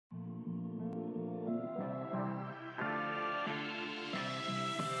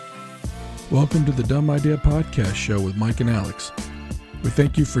Welcome to the Dumb Idea Podcast Show with Mike and Alex. We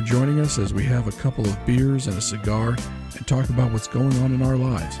thank you for joining us as we have a couple of beers and a cigar and talk about what's going on in our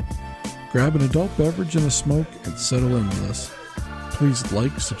lives. Grab an adult beverage and a smoke and settle in with us. Please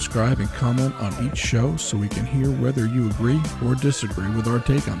like, subscribe, and comment on each show so we can hear whether you agree or disagree with our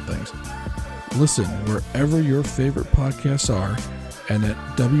take on things. Listen wherever your favorite podcasts are and at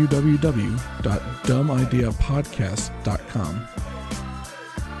www.dumbideapodcast.com.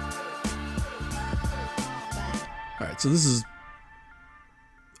 All right, so this is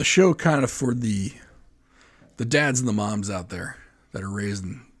a show kind of for the dads and the moms out there that are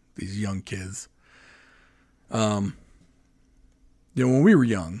raising these young kids. When we were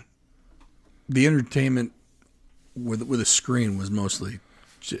young, the entertainment with a screen was mostly,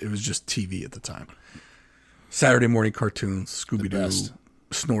 it was just TV at the time. Saturday morning cartoons, Scooby-Doo,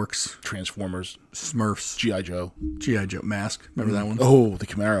 Snorks, Transformers, Smurfs, G.I. Joe, Mask. Remember that one? Oh, the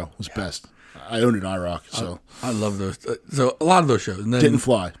Camaro was best. I owned an IROC, so I love those. So a lot of those shows. And then, didn't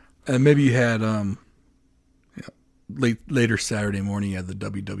fly. And maybe you had later Saturday morning you had the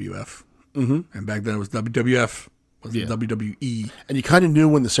WWF. Mm-hmm. And back then it was WWF. Was the WWE. And you kind of knew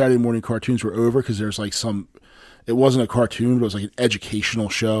when the Saturday morning cartoons were over because there's like it wasn't a cartoon, but it was like an educational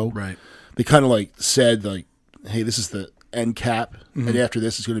show. Right. They kind of like said like, hey, this is the end cap. Mm-hmm. And after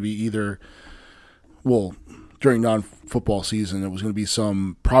this is going to be either, during non-football season, it was going to be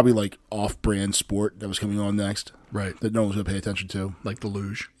some probably like off-brand sport that was coming on next. Right. That no one was going to pay attention to. Like the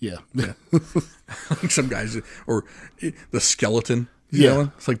luge. Yeah. Like some guys, or the skeleton. Yeah.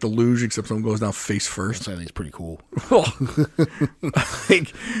 It's like the luge, except someone goes down face first. I think it's pretty cool.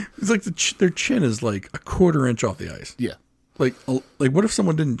 It's like their chin is like a quarter inch off the ice. Yeah. Like what if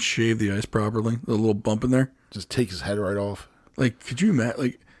someone didn't shave the ice properly? A little bump in there? Just take his head right off. Like, could you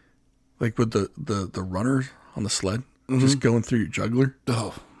imagine, like with the runners on the sled, just going through your jugular?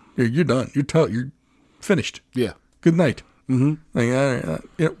 Oh. You're done. You're finished. Yeah. Good night. Mm-hmm.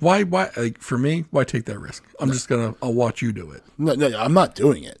 Like, why? Like, for me, why take that risk? I'll watch you do it. No, I'm not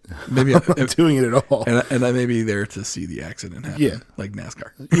doing it. Maybe I'm not doing it at all. And I may be there to see the accident happen. Yeah, like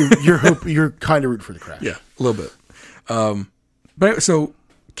NASCAR. You're kind of rooting for the crash. Yeah, a little bit. But so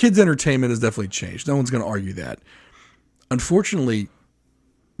kids' entertainment has definitely changed. No one's going to argue that. Unfortunately,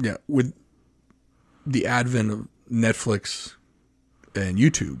 with the advent of Netflix and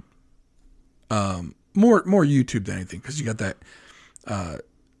YouTube, more YouTube than anything, because you got that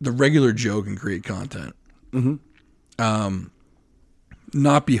the regular Joe can create content,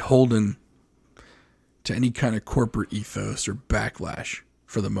 not beholden to any kind of corporate ethos or backlash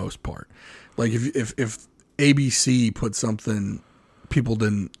for the most part. Like if ABC put something people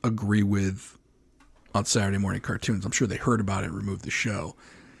didn't agree with on Saturday morning cartoons, I'm sure they heard about it and removed the show.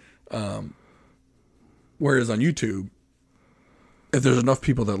 Whereas on YouTube, if there's enough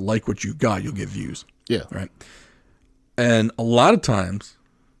people that like what you got, you'll get views. Yeah. Right. And a lot of times,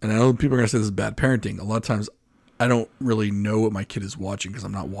 and I know people are going to say this is bad parenting, a lot of times I don't really know what my kid is watching because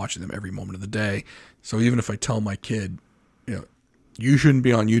I'm not watching them every moment of the day. So even if I tell my kid, you shouldn't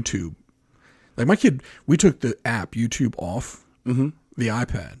be on YouTube. Like my kid, we took the app YouTube off the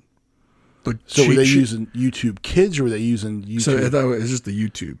iPad. But so were they using YouTube Kids or were they using YouTube? So I thought it was just the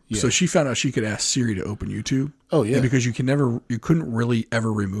YouTube. Yeah. So she found out she could ask Siri to open YouTube. Oh yeah, and because you couldn't really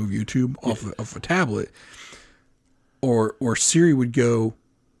ever remove YouTube off of a tablet, or Siri would go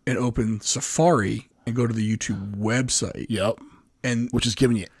and open Safari and go to the YouTube website. Yep, and which is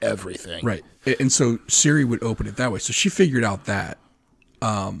giving you everything, right? And so Siri would open it that way. So she figured out that,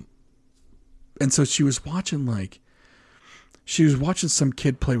 and so she was watching some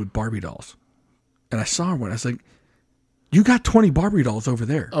kid play with Barbie dolls, and I saw her one. I was like, you got 20 Barbie dolls over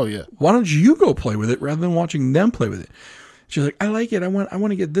there. Oh yeah. Why don't you go play with it rather than watching them play with it? She's like, I like it. I want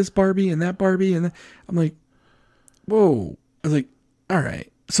to get this Barbie and that Barbie. And I'm like, whoa. I was like, all right.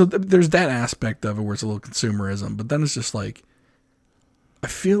 So there's that aspect of it where it's a little consumerism, but then it's just like, I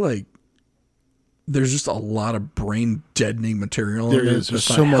feel like there's just a lot of brain deadening material. There's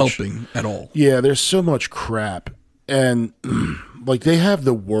so much helping at all. Yeah. There's so much crap. And like they have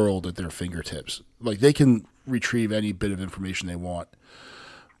the world at their fingertips. Like they can retrieve any bit of information they want.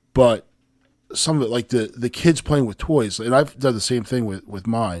 But some of it, like the kids playing with toys, and I've done the same thing with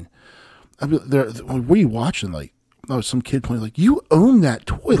mine. What are you watching? Like, some kid playing. Like, you own that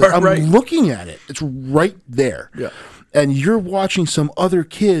toy. Like, I'm looking at it. It's right there. Yeah. And you're watching some other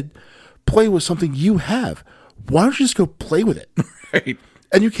kid play with something you have. Why don't you just go play with it? Right.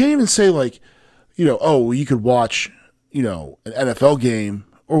 And you can't even say like, you could watch, an NFL game,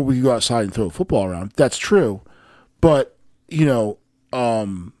 or we could go outside and throw a football around. That's true. But,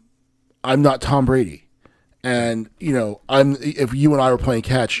 I'm not Tom Brady. And, if you and I were playing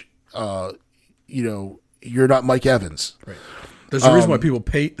catch, you know, you're not Mike Evans. Right. There's a reason why people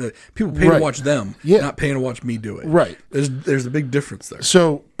pay to watch them, Yeah. not paying to watch me do it. Right. There's a big difference there.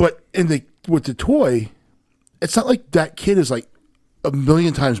 So, but with the toy, it's not like that kid is like a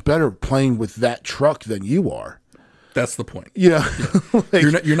million times better playing with that truck than you are. That's the point. You know,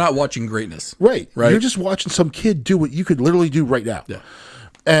 like, You're not watching greatness. right. Right. You're just watching some kid do what you could literally do right now. Yeah.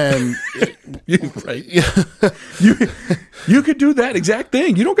 And Right. You could do that exact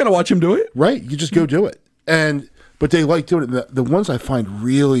thing. You don't got to watch him do it. right, you just go do it. But they like doing it. The ones I find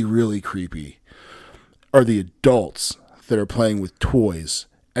really, really creepy are the adults that are playing with toys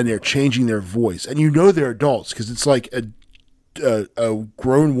and they're changing their voice, and you know they're adults because it's like a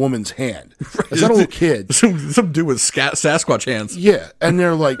grown woman's hand. It's not a little kid. Some dude with Sasquatch hands. Yeah, and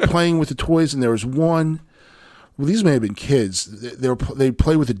they're like playing with the toys, and there was one. Well, these may have been kids. They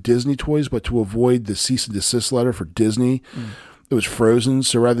play with the Disney toys, but to avoid the cease and desist letter for Disney, it was Frozen.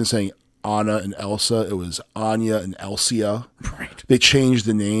 So rather than saying Anna and Elsa, it was Anya and Elsia. Right. They changed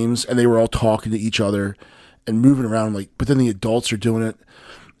the names, and they were all talking to each other and moving around. Like, but then the adults are doing it,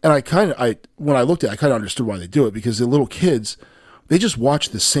 and when I looked at it, I kind of understood why they do it, because the little kids, they just watch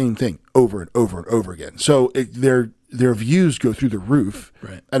the same thing over and over and over again. So their views go through the roof,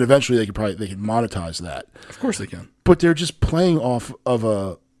 right? And eventually they can monetize that. Of course they can. But they're just playing off of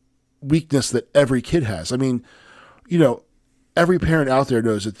a weakness that every kid has. I mean, you know, every parent out there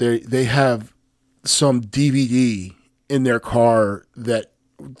knows that they have some DVD in their car that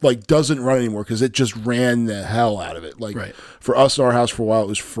like doesn't run anymore because it just ran the hell out of it. Like right. For us, our house for a while it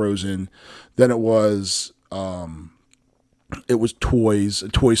was Frozen, then it was Toys, a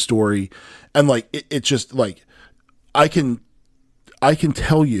Toy Story, and like it just like I can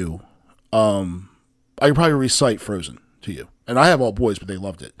tell you, I can probably recite Frozen to you, and I have all boys, but they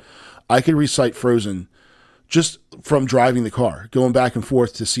loved it. I can recite Frozen just from driving the car, going back and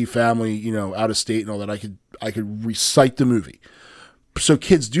forth to see family, you know, out of state and all that. I could recite the movie. So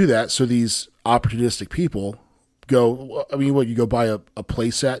kids do that. So these opportunistic people go. I mean, you go buy a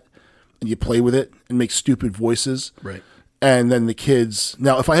play set and you play with it and make stupid voices, right? And then the kids.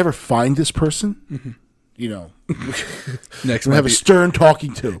 Now, if I ever find this person, you know, next we have a stern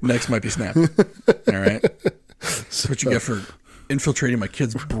talking to. Next might be Snap. All right. That's what you get for infiltrating my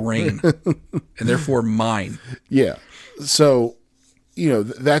kid's brain and therefore mine. Yeah. So, you know,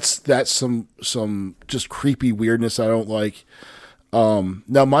 that's some just creepy weirdness I don't like.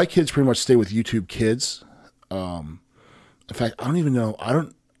 Now my kids pretty much stay with YouTube Kids. In fact, I don't even know.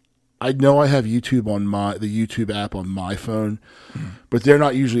 I know I have YouTube on the YouTube app on my phone, but they're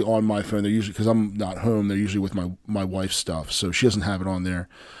not usually on my phone. They're usually, because I'm not home, they're usually with my wife's stuff, so she doesn't have it on there.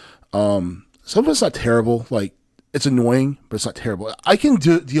 Some of it's not terrible. Like, it's annoying, but it's not terrible. I can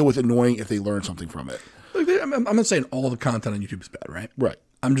deal with annoying if they learn something from it. Look, I'm not saying all the content on YouTube is bad, right? Right.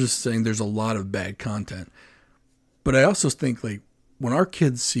 I'm just saying there's a lot of bad content. But I also think, like, when our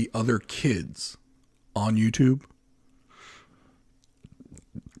kids see other kids on YouTube,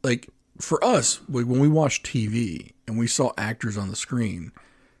 like, for us, when we watched TV and we saw actors on the screen,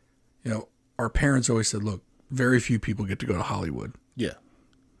 you know, our parents always said, look, very few people get to go to Hollywood. Yeah.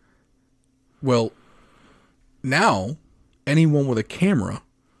 Well, now anyone with a camera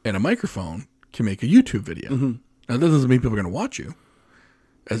and a microphone can make a YouTube video. Now, that doesn't mean people are going to watch you,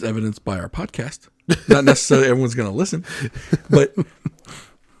 as evidenced by our podcast. Not necessarily everyone's going to listen, but,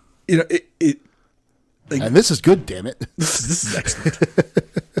 you know, like, and this is good, damn it. This is excellent.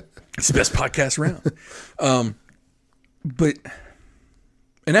 It's the best podcast around.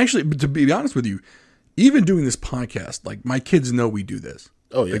 And actually, to be honest with you, even doing this podcast, like, my kids know we do this.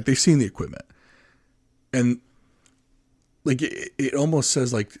 Oh, yeah. Like, they've seen the equipment. And, like, it almost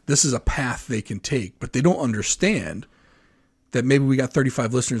says, like, this is a path they can take, but they don't understand that maybe we got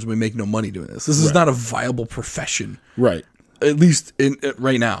 35 listeners and we make no money doing this. This is not a viable profession. Right. At least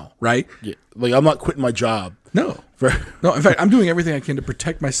right now, right? Yeah. Like, I'm not quitting my job. No. No, in fact, I'm doing everything I can to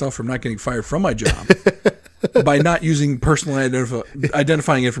protect myself from not getting fired from my job by not using personal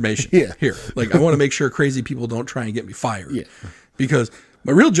identifying information. Yeah. Here. Like, I want to make sure crazy people don't try and get me fired. Yeah. Because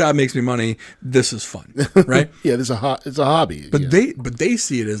my real job makes me money. This is fun, right? Yeah, it's a hobby. But they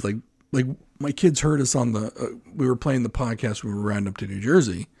see it as like my kids heard us on we were playing the podcast when we were riding up to New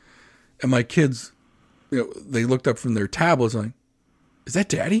Jersey, and my kids, you know, they looked up from their tablets like, is that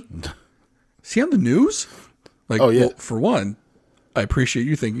Daddy? Is he on the news? Like, oh, yeah. Well, for one, I appreciate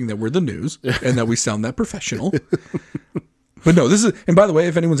you thinking that we're the news and that we sound that professional. But no, this is, and by the way,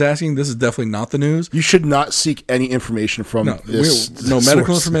 if anyone's asking, this is definitely not the news. You should not seek any information from this. No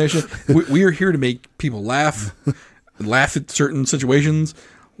medical information. We are here to make people laugh at certain situations,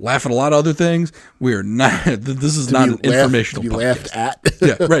 laugh at a lot of other things. We are not. This is not an informational podcast. Laughed at.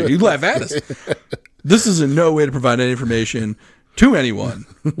 Yeah, right. You laugh at us. This is in no way to provide any information to anyone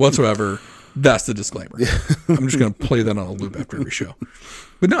whatsoever. That's the disclaimer. I'm just going to play that on a loop after every show.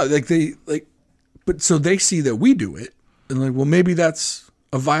 But no, but so they see that we do it, and like, well, maybe that's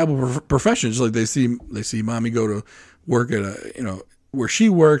a viable profession. Just like they see mommy go to work at where she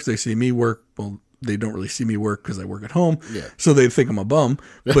works. They see me work. Well, they don't really see me work because I work at home. Yeah. So they think I'm a bum.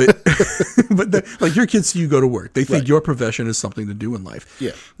 But like your kids see you go to work. They think your profession is something to do in life.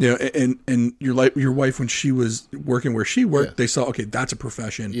 Yeah. You know, and your wife, when she was working where she worked, they saw, okay, that's a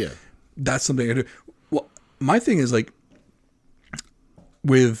profession. Yeah. That's something I do. Well, my thing is like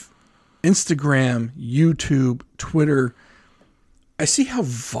with Instagram, YouTube, Twitter, I see how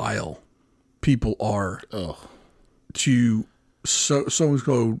vile people are to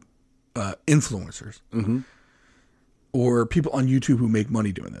so-and-so influencers or people on YouTube who make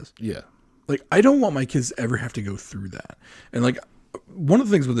money doing this. Yeah. Like, I don't want my kids to ever have to go through that. And like, one of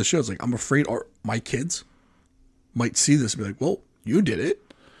the things with the show is like, I'm afraid my kids might see this and be like, well, you did it.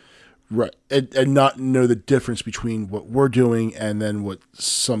 Right. And not know the difference between what we're doing and then what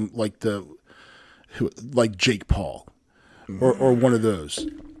some like Jake Paul or one of those.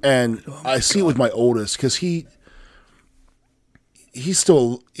 And I see it with my oldest because he's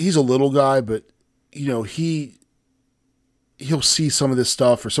a little guy, but you know, he'll see some of this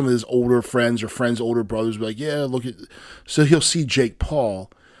stuff or some of his older friends or friends' older brothers be like, yeah, look at, so he'll see Jake Paul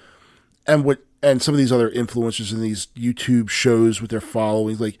and some of these other influencers in these YouTube shows with their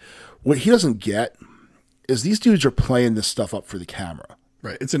followings. Like, what he doesn't get is these dudes are playing this stuff up for the camera.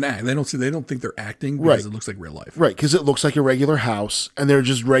 Right. It's an act. They don't think they're acting because it looks like real life. Right. Because it looks like a regular house and they're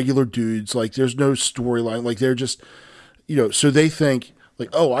just regular dudes. Like, there's no storyline. Like, they're just, you know, so they think like,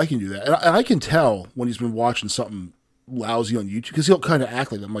 oh, I can do that. And I can tell when he's been watching something lousy on YouTube because he'll kind of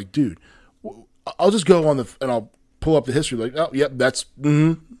act like that. I'm like, dude, I'll just go on and I'll pull up the history. Like, oh, yep, that's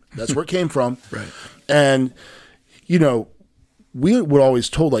where it came from. Right. And, you know, we were always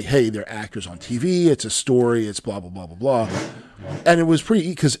told like, hey, they're actors on TV. It's a story. It's blah, blah, blah, blah, blah. And it was pretty,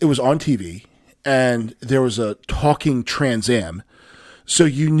 because it was on TV and there was a talking Trans Am. So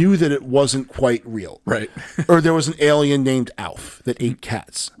you knew that it wasn't quite real. Right. Or there was an alien named Alf that ate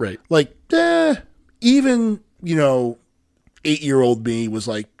cats. Right. Like, even, you know, 8-year-old me was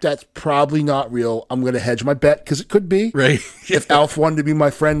like, that's probably not real. I'm going to hedge my bet because it could be. Right. If Alf wanted to be my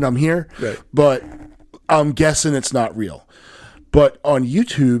friend, I'm here. Right. But I'm guessing it's not real. But on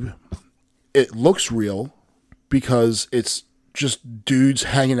YouTube, it looks real because it's just dudes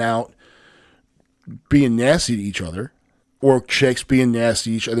hanging out, being nasty to each other, or chicks being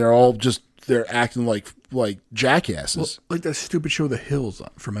nasty to each other. They're acting like jackasses. Well, like that stupid show, The Hills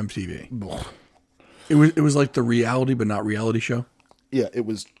from MTV. Ugh. It was like the reality, but not reality show. Yeah, it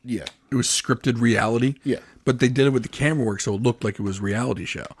was. Yeah, it was scripted reality. Yeah, but they did it with the camera work, so it looked like it was reality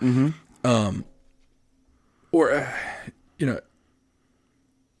show. Mm-hmm. You know,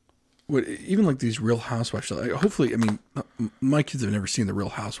 even like these Real Housewives shows. Like, hopefully, I mean, my kids have never seen the Real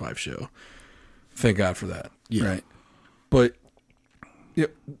Housewives show. Thank God for that. Yeah. Right. But yeah,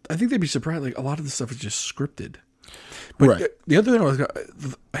 I think they'd be surprised. Like, a lot of this stuff is just scripted. But right. The other thing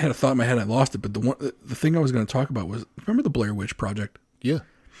I had a thought in my head, I lost it. But the thing I was going to talk about was, remember the Blair Witch Project? Yeah.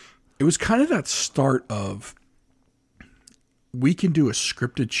 It was kind of that start of, we can do a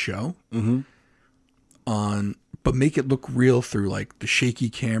scripted show but make it look real through like the shaky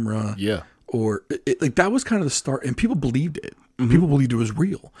camera. Yeah. Or like that was kind of the start, and people believed it. People believed it was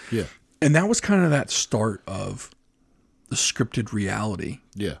real. Yeah. And that was kind of that start of the scripted reality.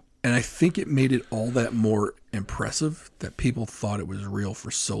 Yeah. And I think it made it all that more impressive that people thought it was real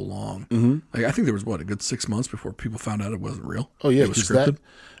for so long. Like, I think there was a good 6 months before people found out it wasn't real. Oh yeah, it was scripted.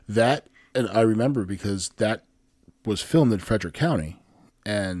 That, and I remember because that was filmed in Frederick County,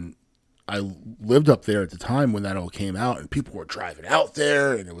 and I lived up there at the time when that all came out, and people were driving out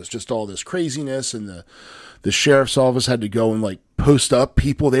there, and it was just all this craziness, and the sheriff's office had to go and like post up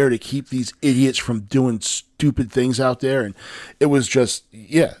people there to keep these idiots from doing stupid things out there, and it was just,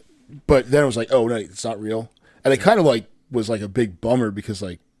 yeah. But then it was like, oh no, it's not real, and it kind of like was like a big bummer because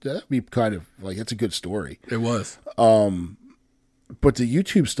like that'd be kind of like, it's a good story. It was. But the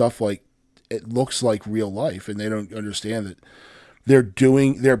YouTube stuff, like, it looks like real life, and they don't understand that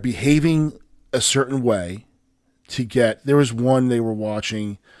they're behaving a certain way to get. There was one they were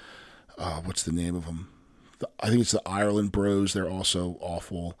watching. What's the name of them? I think it's the Ireland Bros. They're also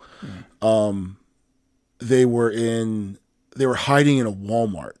awful. They were hiding in a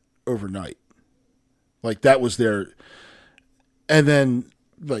Walmart overnight. Like, that was their. And then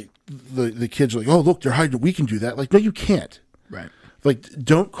like the kids are like, oh look, they're hiding. We can do that. Like, no, you can't. Right. Like,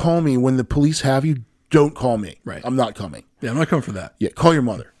 don't call me when the police have you. Don't call me. Right. I'm not coming. Yeah, I'm not coming for that. Yeah, call your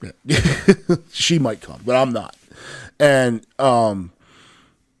mother. Yeah. She might come, but I'm not. And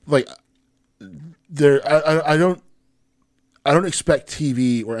like there, I don't expect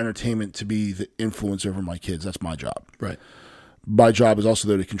TV or entertainment to be the influence over my kids. That's my job. Right. My job is also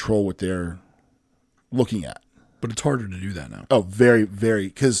though to control what they're looking at. But it's harder to do that now. Oh, very, very,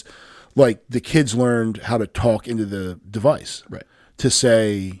 because like the kids learned how to talk into the device, Right. to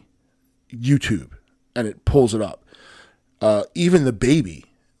say YouTube, and it pulls it up. Even the baby,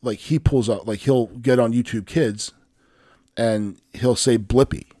 like he pulls up, like he'll get on YouTube Kids, and he'll say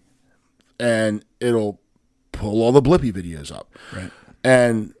Blippi, and it'll pull all the Blippi videos up. Right.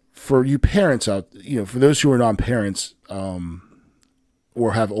 And for you parents out, for those who are non-parents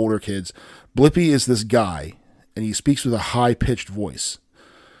or have older kids, Blippi is this guy, and he speaks with a high-pitched voice,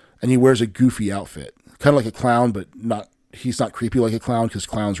 and he wears a goofy outfit, kind of like a clown, but not. He's not creepy like a clown, because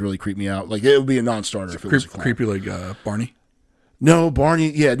clowns really creep me out. Like, it would be a non-starter if it was a clown. Creepy like Barney? No, Barney.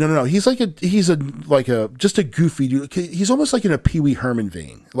 Yeah, no. He's just a goofy dude. He's almost like in a Pee Wee Herman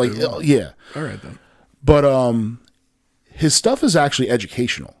vein. Like, yeah. All right then. But his stuff is actually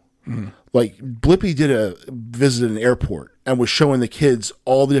educational. Mm-hmm. Like, Blippi visited an airport and was showing the kids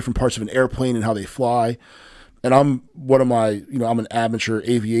all the different parts of an airplane and how they fly. And I'm an amateur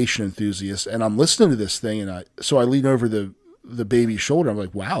aviation enthusiast, and I'm listening to this thing, and I lean over the baby's shoulder. I'm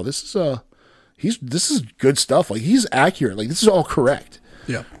like, wow, this is good stuff. Like, he's accurate. Like, this is all correct.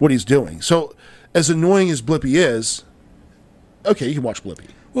 Yeah. What he's doing. So, as annoying as Blippi is, okay, you can watch Blippi.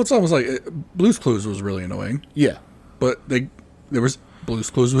 Well, it's almost like Blue's Clues was really annoying. Yeah. But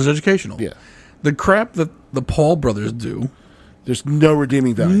Blue's Clues was educational. Yeah. The crap that the Paul brothers do, there's no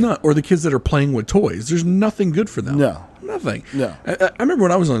redeeming value. or the kids that are playing with toys. There's nothing good for them. No. Nothing. No. I remember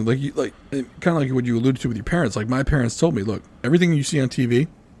when I was on, kind of like what you alluded to with your parents. Like, my parents told me, look, everything you see on TV,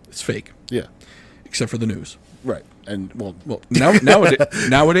 it's fake. Yeah. Except for the news. Right. And, well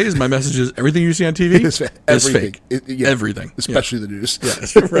nowadays, my message is everything you see on TV is fake. Everything. Especially the news.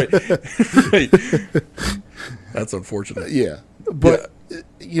 Yes. Right. Right. That's unfortunate. Yeah. But,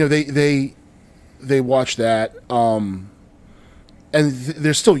 they watch that, and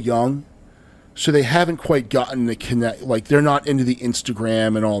they're still young, so they haven't quite gotten the connect. Like, they're not into the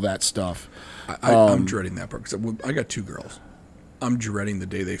Instagram and all that stuff. I'm dreading that part, because I got 2 girls. I'm dreading the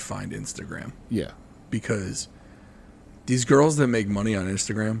day they find Instagram. Yeah. Because these girls that make money on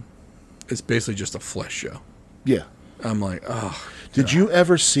Instagram, it's basically just a flesh show. Yeah. I'm like, oh. Did you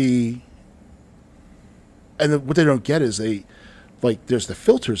ever see, and what they don't get is there's the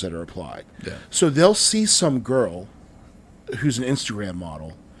filters that are applied. Yeah. So they'll see some girl who's an Instagram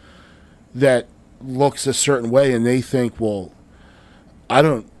model that looks a certain way, and they think, well, I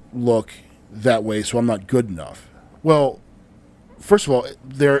don't look that way, so I'm not good enough. Well, first of all,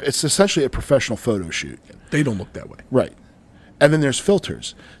 it's essentially a professional photo shoot. They don't look that way. Right. And then there's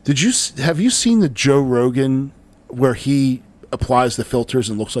filters. Have you seen the Joe Rogan where he applies the filters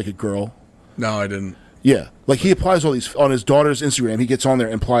and looks like a girl? No, I didn't. Yeah. Like, he applies all these on his daughter's Instagram. He gets on there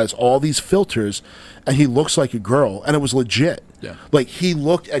and applies all these filters, and he looks like a girl, and it was legit. Yeah. Like, he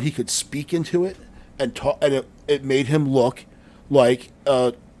looked, and he could speak into it and talk, and it made him look like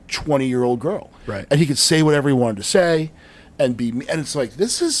a 20-year-old girl. Right. And he could say whatever he wanted to say and it's like,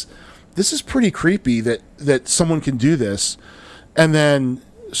 this is pretty creepy that someone can do this. And then,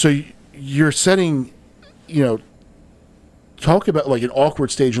 so you're setting, talk about like an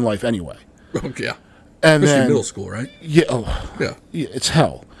awkward stage in life anyway. Oh, yeah. And especially then middle school, right? Yeah. Oh, yeah. It's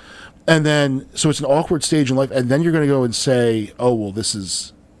hell. And then, so it's an awkward stage in life, and then you're going to go and say, oh, well, this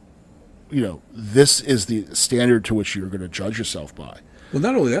is the standard to which you're going to judge yourself by. Well,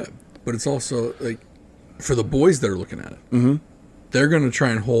 not only that, but it's also like, for the boys that are looking at it, they're going to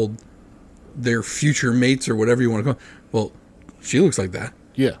try and hold their future mates or whatever you want to call. Well, she looks like that.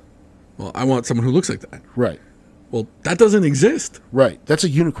 Yeah. Well, I want someone who looks like that. Right. Well, that doesn't exist. Right. That's a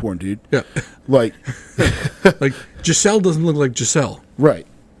unicorn, dude. Yeah. Like, like Giselle doesn't look like Giselle. Right.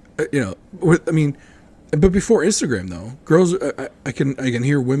 But before Instagram, though, girls, I can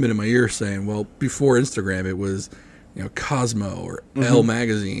hear women in my ear saying, well, before Instagram, it was, Cosmo or Elle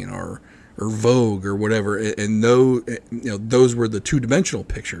magazine or Vogue or whatever, and those were the 2-dimensional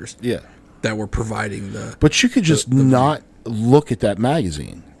pictures. Yeah. That were providing the. But you could just not look at that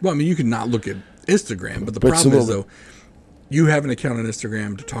magazine. Well, I mean, you can not look at Instagram, but the problem is, though, you have an account on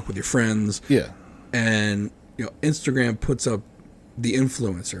Instagram to talk with your friends. Yeah. And, Instagram puts up the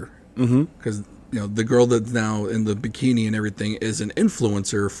influencer. Because, the girl that's now in the bikini and everything is an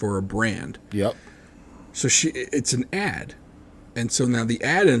influencer for a brand. Yep. So it's an ad. And so now the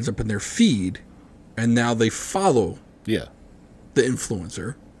ad ends up in their feed, and now they follow. Yeah. the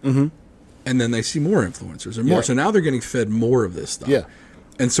influencer, and then they see more influencers and more. Yeah. So now they're getting fed more of this stuff. Yeah.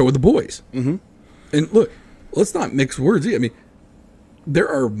 And so are the boys. Mm-hmm. And look, let's not mix words. I mean, there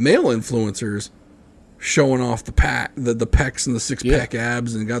are male influencers showing off the pecs and the six pack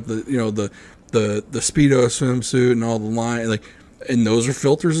abs and got the the Speedo swimsuit and all the line and those are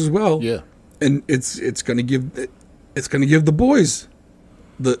filters as well. Yeah. And it's gonna give the boys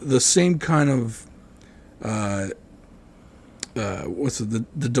the same kind of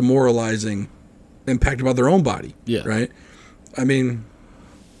the demoralizing impact about their own body. Yeah. Right. I mean,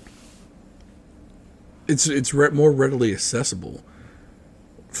 it's more readily accessible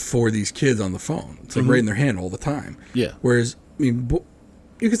for these kids on the phone. It's like right in their hand all the time. Yeah. Whereas, I mean,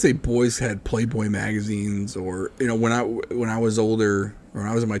 you could say boys had Playboy magazines, or when I was older, or when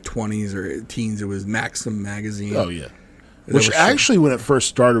I was in my 20s or teens, it was Maxim magazine. Oh yeah. Which actually, when it first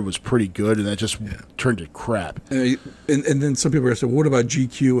started, was pretty good, and that just turned to crap. And then some people are going to say, well, what about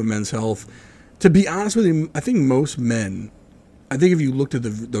GQ and Men's Health? To be honest with you, I think most men, I think if you looked at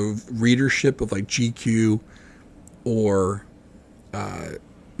the readership of like GQ or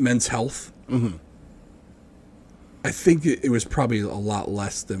Men's Health, I think it was probably a lot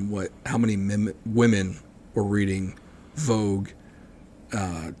less than how many women were reading Vogue.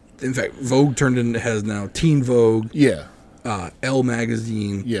 In fact, Vogue has now Teen Vogue. Yeah. Elle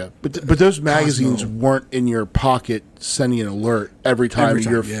magazine. Yeah, but those magazines weren't in your pocket sending an alert every time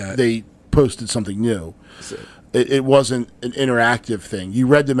they posted something new. It wasn't an interactive thing. You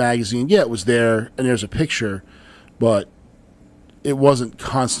read the magazine, yeah, it was there, and there's a picture, but it wasn't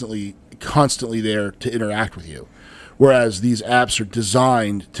constantly there to interact with you. Whereas these apps are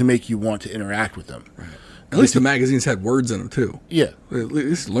designed to make you want to interact with them. Right. At least the magazines had words in them too. Yeah. At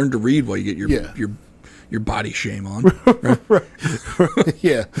least learn to read while you get your body shame on. Right.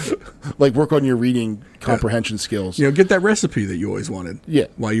 Yeah. Like work on your reading comprehension skills. Get that recipe that you always wanted. Yeah.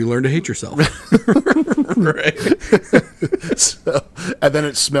 While you learn to hate yourself. Right. So, and then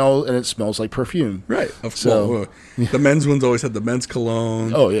it smells like perfume. Right. The men's ones always had the men's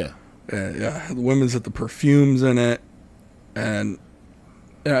cologne. Oh yeah. The women's had the perfumes in it. And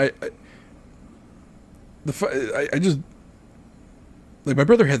I just, like, my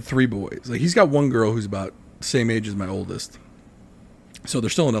brother had 3 boys. Like, he's got one girl who's about the same age as my oldest, so they're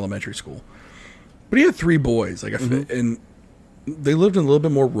still in elementary school. But he had 3 boys, like, and they lived in a little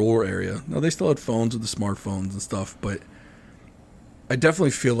bit more rural area. Now, they still had phones with the smartphones and stuff, but I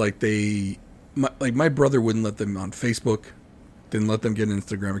definitely feel like my brother wouldn't let them on Facebook, didn't let them get an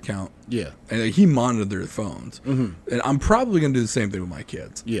Instagram account. Yeah. And he monitored their phones. And I'm probably going to do the same thing with my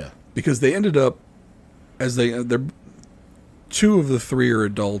kids. Yeah. Because they ended up, they're 2 of the 3 are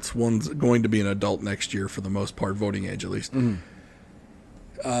adults. One's going to be an adult next year for the most part, voting age at least.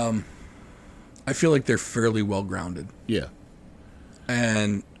 I feel like they're fairly well grounded. Yeah.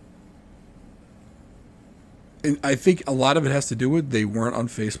 And I think a lot of it has to do with they weren't on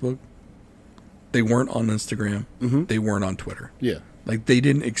Facebook. They weren't on Instagram. They weren't on Twitter. Yeah. Like, they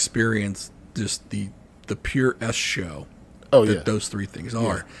didn't experience just the pure S show that those 3 things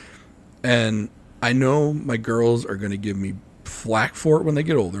are. And I know my girls are going to give me flack for it when they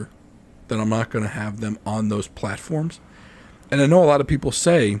get older, that I'm not going to have them on those platforms. And I know a lot of people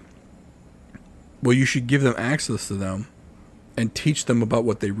say, well, you should give them access to them and teach them about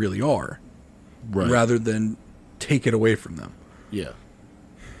what they really are, rather than take it away from them. Yeah.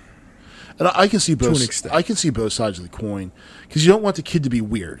 And I can see both. To an extent. I can see both sides of the coin, because you don't want the kid to be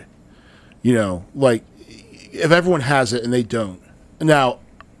weird. Like, if everyone has it and they don't. Now,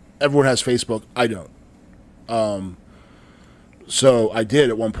 everyone has Facebook. I don't. So I did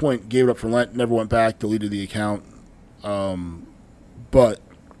at one point, gave it up for Lent, never went back, deleted the account. But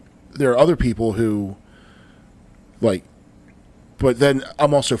there are other people who, like, but then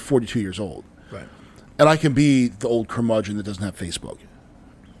I'm also 42 years old. Right. And I can be the old curmudgeon that doesn't have Facebook.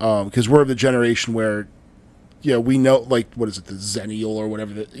 Because we're of the generation where, we know, like, what is it, the Zennial or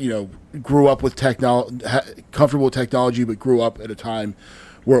whatever, that, grew up with comfortable with technology, but grew up at a time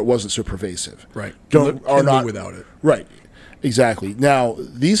where it wasn't so pervasive. Right. Are not without it. Right. Exactly. Now,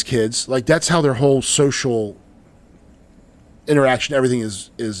 these kids, like, that's how their whole social interaction, everything is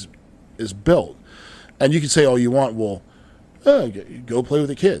built. And you can say all you want, well, go play with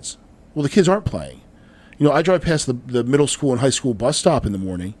the kids. Well, the kids aren't playing. I drive past the middle school and high school bus stop in the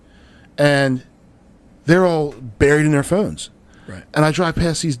morning, and they're all buried in their phones. Right. And I drive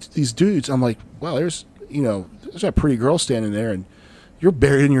past these dudes. I'm like, wow, there's a pretty girl standing there, and you're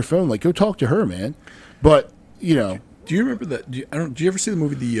buried in your phone. Like, go talk to her, man. But do you remember that? Do you ever see the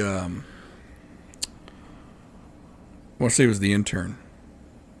movie I want to say it was The Intern.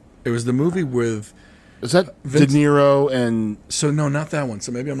 It was the movie with Is that Vince- De Niro and So no, not that one.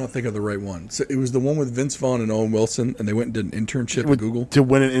 So maybe I'm not thinking of the right one. So it was the one with Vince Vaughn and Owen Wilson, and they went and did an internship at Google. to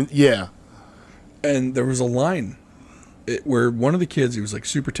win it? Yeah. And there was a line where one of the kids, he was like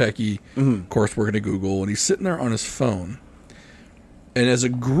super techie, of course working at Google, and he's sitting there on his phone. And as a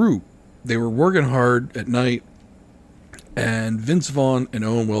group, they were working hard at night, and Vince Vaughn and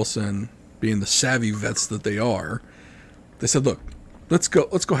Owen Wilson, being the savvy vets that they are, they said, "Look, let's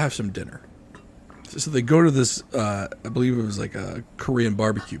go have some dinner." So they go to this, I believe it was like a Korean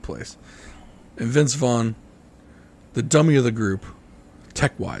barbecue place, and Vince Vaughn, the dummy of the group,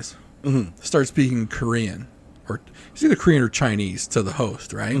 tech-wise, starts speaking Korean, or it's either Korean or Chinese to the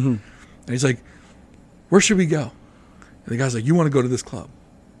host, right? And he's like, "Where should we go?" And the guy's like, "You want to go to this club?"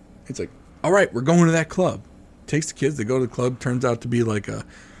 It's like, "All right, we're going to that club." Takes the kids, they go to the club. Turns out to be like a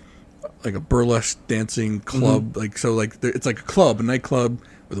burlesque dancing club. It's like a club, a nightclub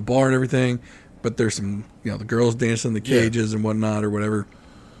with a bar and everything. But there's some, the girls dancing in the cages and whatnot or whatever.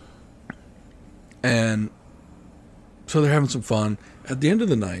 And so they're having some fun. At the end of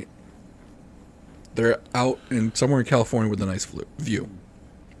the night, they're out somewhere in California with a nice view.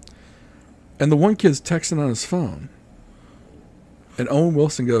 And the one kid's texting on his phone. And Owen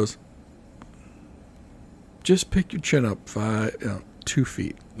Wilson goes, "Just pick your chin up 2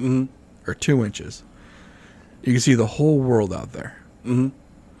 feet or 2 inches. You can see the whole world out there."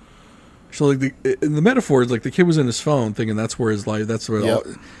 So like the metaphor is like the kid was in his phone thinking that's where his life, that's where Yep.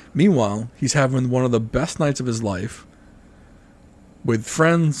 Meanwhile, he's having one of the best nights of his life with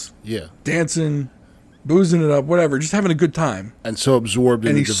friends, Yeah. dancing, boozing it up, whatever, just having a good time. And so absorbed in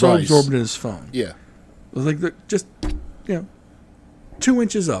And the he's device. so absorbed in his phone. Yeah. It was like just 2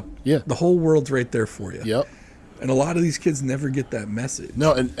 inches up. Yeah. The whole world's right there for you. Yep. And a lot of these kids never get that message.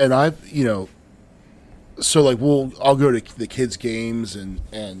 No, and I've, so like I'll go to the kids' games and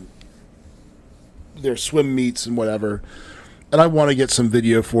their swim meets and whatever, and I want to get some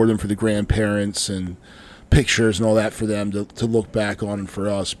video for them for the grandparents and pictures and all that for them to look back on and for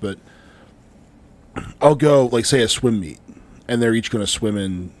us. But I'll go, like, say a swim meet, and they're each going to swim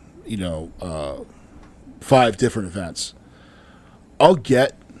in, 5 different events. I'll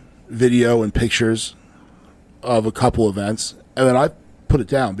get video and pictures of a couple events, and then I put it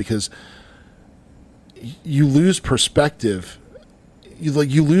down because you lose perspective.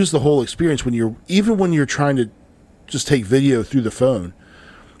 You lose the whole experience when you're trying to just take video through the phone.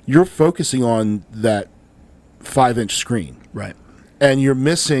 You're focusing on that 5-inch screen, Right. and you're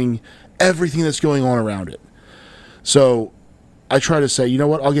missing everything that's going on around it. So I try to say, you know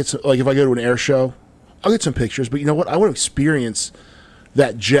what, I'll get some, like if I go to an air show, I'll get some pictures, but you know what, I want to experience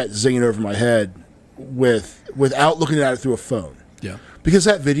that jet zinging over my head without looking at it through a phone. Yeah. Because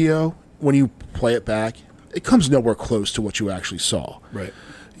that video, when you play it back, it comes nowhere close to what you actually saw. Right.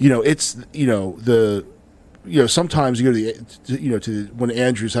 It's sometimes you go to when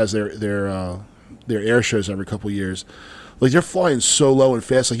Andrews has their air shows every couple of years, like they're flying so low and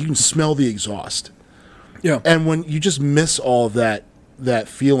fast, like you can smell the exhaust. Yeah. And when you just miss all of that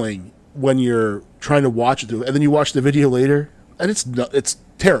feeling when you're trying to watch it through, and then you watch the video later, and it's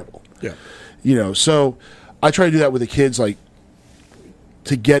terrible. Yeah. So I try to do that with the kids, like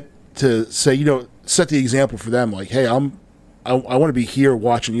to get to say, set the example for them. Like, hey, I want to be here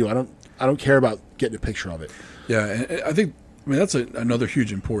watching you. I don't care about getting a picture of it. Yeah, and I think that's another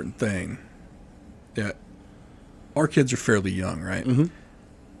huge important thing. Yeah, our kids are fairly young, right? Mm-hmm.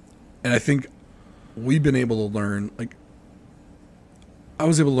 And I think we've been able to learn. Like, I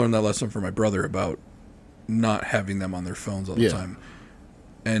was able to learn that lesson from my brother about not having them on their phones all the time,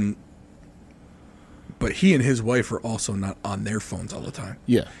 but he and his wife are also not on their phones all the time.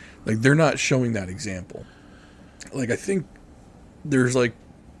 Yeah. Like, they're not showing that example. Like, I think there's like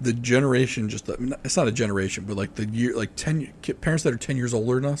the generation, it's not a generation, but like 10 parents that are 10 years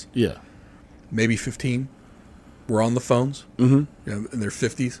older than us, Yeah. maybe 15, were on the phones. Mm-hmm. In their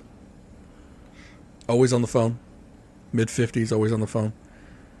 50s, always on the phone, mid 50s, always on the phone.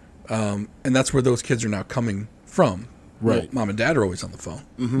 And that's where those kids are now coming from. Right. Well, mom and dad are always on the phone.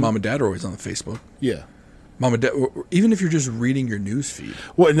 Mm-hmm. Mom and dad are always on the Facebook. Yeah. Mom and dad, even if you're just reading your news feed,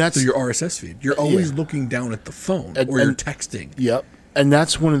 Well, and that's so your RSS feed, you're always looking down at the phone, or you're texting. Yep. And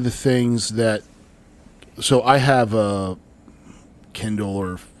that's one of the things that. So I have a Kindle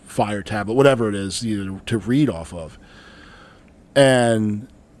or Fire tablet, whatever it is, to read off of.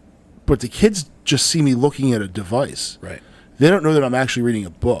 But the kids just see me looking at a device. Right. They don't know that I'm actually reading a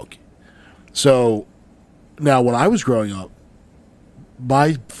book. So now, when I was growing up,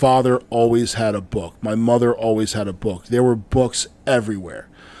 my father always had a book. My mother always had a book. There were books everywhere.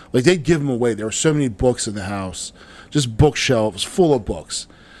 Like, they'd give them away. There were so many books in the house, just bookshelves full of books.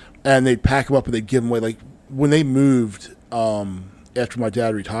 and they'd pack them up and they'd give them away. Like when they moved after my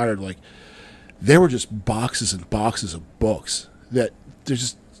dad retired, like there were just boxes and boxes of books that there's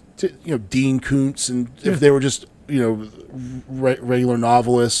just, you know, Dean Koontz, and if they were just, you know, regular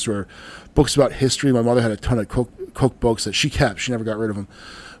novelists or books about history. My mother had a ton of cookbooks that she kept. She never got rid of them,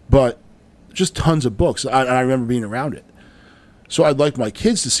 but just tons of books. I remember being around it. So I'd like my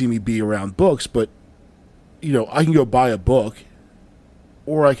kids to see me be around books, but, you know, I can go buy a book,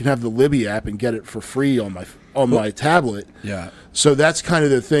 or I can have the Libby app and get it for free on my tablet. Yeah. So that's kind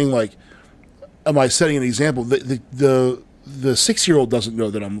of the thing. Like, am I setting an example? The 6-year-old doesn't know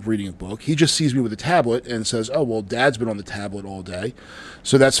that I'm reading a book. He just sees me with a tablet and says, "Oh, well, Dad's been on the tablet all day,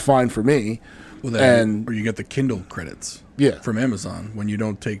 so that's fine for me." Well, then, or you get the Kindle credits. Yeah. From Amazon when you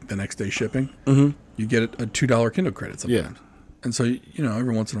don't take the next day shipping. Mm-hmm. You get a $2 Kindle credit sometimes. Yeah. And so, you know,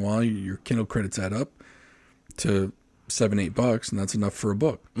 every once in a while, your Kindle credits add up to $7-8, and that's enough for a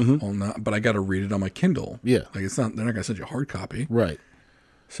book. Mm-hmm. Well, not, but I got to read it on my Kindle. Yeah. Like, it's not, they're not going to send you a hard copy. Right.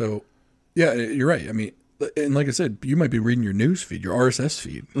 So, yeah, you're right. I mean, and like I said, you might be reading your news feed, your RSS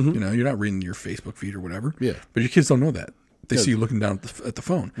feed. Mm-hmm. You know, you're not reading your Facebook feed or whatever. Yeah. But your kids don't know that. They see you looking down at the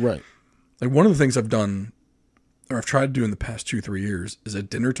phone. Right. Like, one of the things I've done, or I've tried to do in the past 2-3 years, is at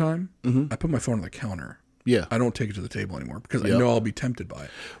dinner time, I put my phone on the counter. Yeah. I don't take it to the table anymore because I know I'll be tempted by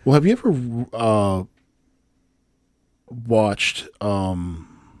it. Well, have you ever watched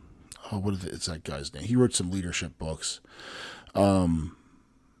what is that guy's name? He wrote some leadership books.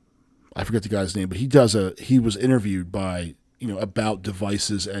 I forget the guy's name, but he was interviewed by, you know, about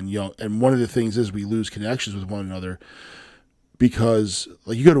devices and one of the things is we lose connections with one another because,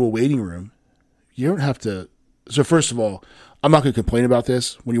 like, you go to a waiting room, you don't have to. So first of all, I'm not going to complain about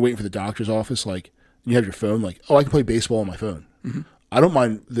this. When you're waiting for the doctor's office, like, you have your phone, like, oh, I can play baseball on my phone. Mm-hmm. I don't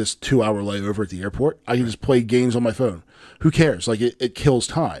mind this 2-hour layover at the airport. I can just play games on my phone. Who cares? Like, it kills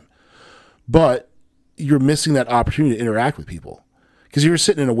time. But you're missing that opportunity to interact with people. Because you're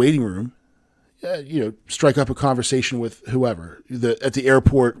sitting in a waiting room, you know, strike up a conversation with whoever at the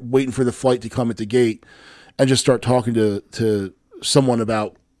airport, waiting for the flight to come at the gate, and just start talking to someone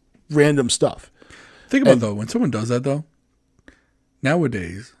about random stuff. Think about, though, when someone does that, though,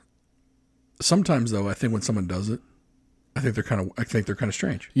 nowadays, sometimes, though, I think when someone does it, I think they're kind of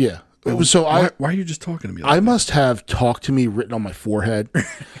strange. Yeah. Why are you just talking to me like that? Must have "talk to me" written on my forehead.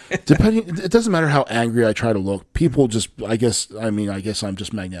 It doesn't matter how angry I try to look. People just, I guess I'm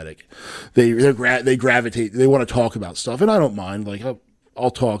just magnetic. They gravitate. They want to talk about stuff, and I don't mind. Like,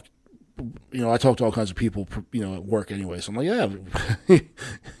 I'll talk. You know, I talk to all kinds of people, you know, at work anyway. So I'm like, yeah,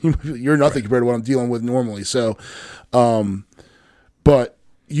 you're nothing compared to what I'm dealing with normally. So, but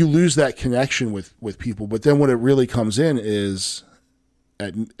you lose that connection with people. But then when it really comes in is,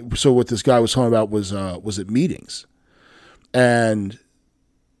 so what this guy was talking about was at meetings, and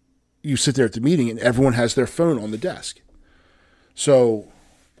you sit there at the meeting and everyone has their phone on the desk. So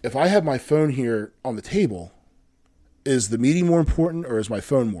if I have my phone here on the table, is the meeting more important or is my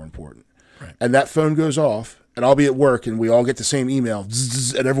phone more important? Right. And that phone goes off, and I'll be at work, and we all get the same email,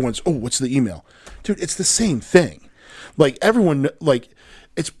 and everyone's, oh, what's the email? Dude, it's the same thing. Like, everyone, like,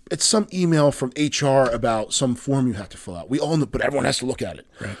 it's some email from HR about some form you have to fill out. We all know, but everyone has to look at it.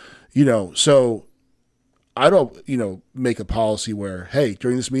 Right. You know, so I don't, you know, make a policy where, hey,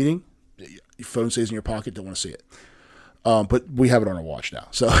 during this meeting, your phone stays in your pocket, don't want to see it. But we have it on our watch now,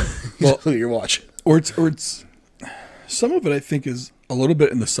 so well, look at your watch. Or it's some of it, I think, is a little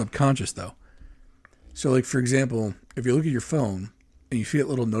bit in the subconscious, though. So, like, for example, if you look at your phone and you see that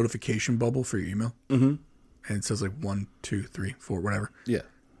little notification bubble for your email, and it says like 1, 2, 3, 4, whatever. Yeah.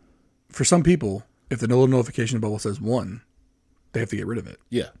 For some people, if the little notification bubble says 1, they have to get rid of it.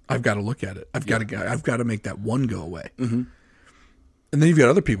 Yeah. I've got to look at it. I've got to make that 1 go away. Mm-hmm. And then you've got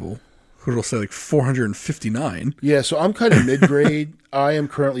other people who will say like 459. Yeah, so I'm kind of mid-grade. I am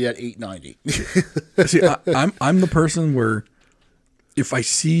currently at 890. See, I'm the person where if I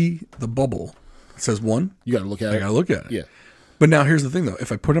see the bubble that says 1, you got to look at it. I got to look at it. Yeah. But now here's the thing, though.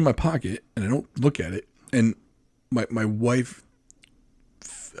 If I put it in my pocket and I don't look at it, and my wife,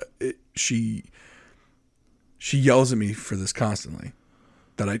 she yells at me for this constantly,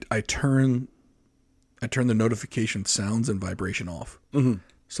 that I turn the notification sounds and vibration off. Mm-hmm.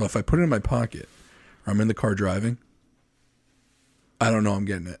 So if I put it in my pocket or I'm in the car driving, I don't know I'm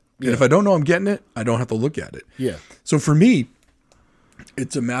getting it. Yeah. And if I don't know I'm getting it, I don't have to look at it. Yeah. So for me,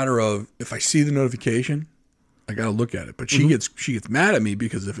 it's a matter of if I see the notification, I got to look at it. But she gets mad at me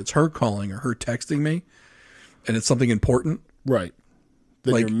because if it's her calling or her texting me and it's something important. Right.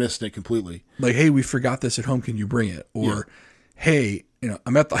 Then you're missing it completely. Like, hey, we forgot this at home. Can you bring it? Or, hey,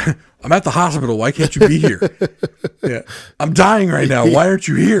 I'm at the I'm at the hospital. Why can't you be here? Yeah, I'm dying right now. Why aren't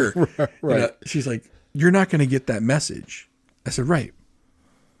you here? Right. She's like, you're not going to get that message. I said, right,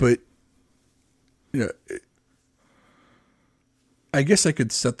 but I guess I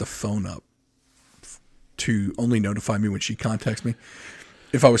could set the phone up to only notify me when she contacts me,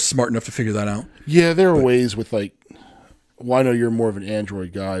 if I was smart enough to figure that out. Yeah, there are ways with well, I know you're more of an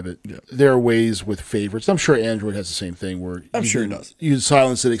Android guy, but there are ways with favorites. I'm sure Android has the same thing where I'm sure it does. You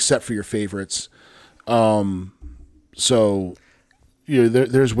silence it except for your favorites. So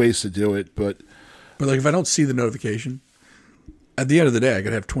there's ways to do it, but like if I don't see the notification, at the end of the day, I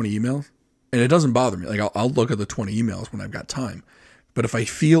could have 20 emails, and it doesn't bother me. Like I'll look at the 20 emails when I've got time. But if I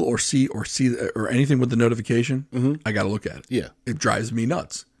feel or see or anything with the notification, I got to look at it. Yeah, it drives me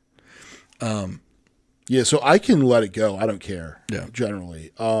nuts. Yeah, so I can let it go. I don't care. Yeah,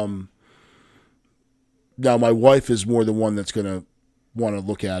 generally. Now my wife is more the one that's going to want to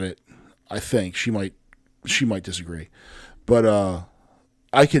look at it. I think she might disagree, but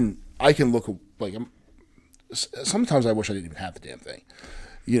I can look like sometimes I wish I didn't even have the damn thing.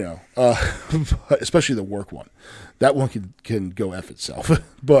 Especially the work one. That one can go F itself.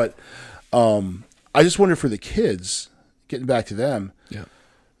 But I just wonder for the kids, getting back to them,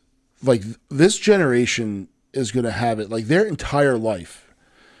 like this generation is going to have it, like their entire life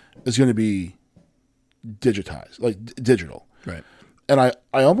is going to be digitized, like digital. Right. And I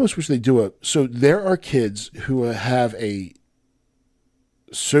almost wish they do so there are kids who have a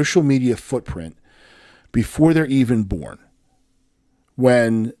social media footprint before they're even born.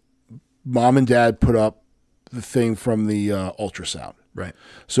 When mom and dad put up the thing from the ultrasound. Right.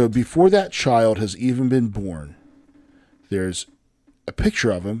 So before that child has even been born, there's a picture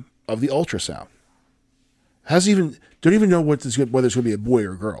of him of the ultrasound. Don't even know whether it's going to be a boy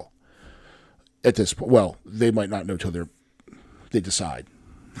or a girl at this point. Well, they might not know till they decide,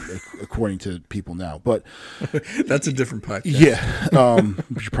 according to people now. But that's a different podcast. Yeah.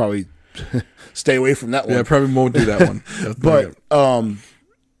 We should probably stay away from that one. Yeah, I probably won't do that one. But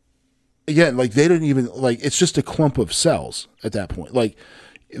again, like they didn't even it's just a clump of cells at that point. Like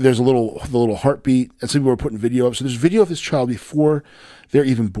there's the little heartbeat, and some people are putting video up. So there's video of this child before they're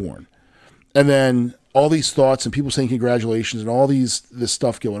even born, and then all these thoughts and people saying congratulations and all this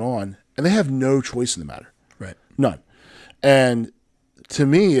stuff going on, and they have no choice in the matter. Right. None. And to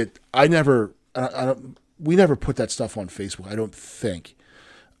me, we never put that stuff on Facebook. I don't think.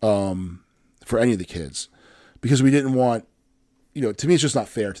 For any of the kids, because we didn't want, to me, it's just not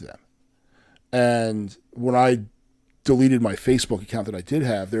fair to them. And when I deleted my Facebook account that I did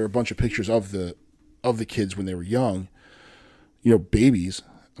have, there were a bunch of pictures of the kids when they were young, babies.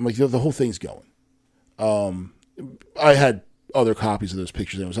 I'm like, the whole thing's going. I had other copies of those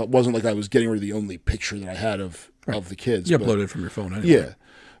pictures. It wasn't like I was getting rid of the only picture that I had of the kids. You uploaded it from your phone anyway. Yeah.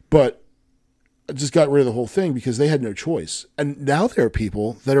 But I just got rid of the whole thing because they had no choice. And now there are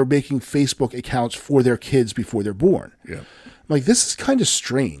people that are making Facebook accounts for their kids before they're born. Yeah. I'm like, this is kind of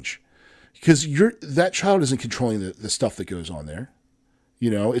strange because that child isn't controlling the stuff that goes on there.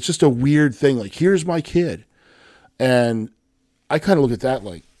 It's just a weird thing. Like, here's my kid. And I kind of look at that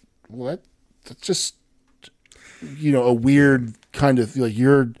like, well, that's just, a weird kind of, like,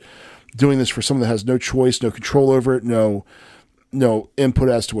 you're doing this for someone that has no choice, no control over it, no input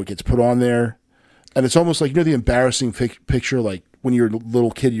as to what gets put on there. And it's almost like, the embarrassing picture, like when you're a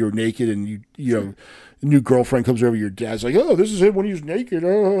little kid, you're naked and a new girlfriend comes over, your dad's like, oh, this is him when he's naked.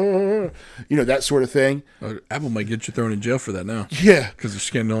 That sort of thing. Apple might get you thrown in jail for that now. Yeah. Because they're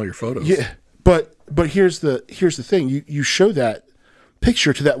scanning all your photos. Yeah. But here's the thing. You show that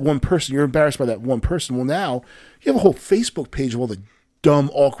picture to that one person. You're embarrassed by that one person. Well, now you have a whole Facebook page of all the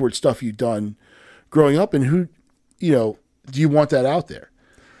dumb, awkward stuff you've done growing up. And who, do you want that out there?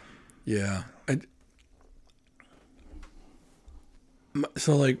 Yeah.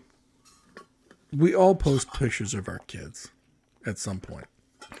 So, like, we all post pictures of our kids at some point.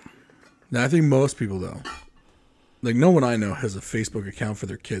 Now, I think most people, though, like, no one I know has a Facebook account for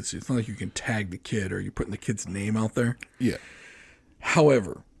their kids. So it's not like you can tag the kid or you're putting the kid's name out there. Yeah.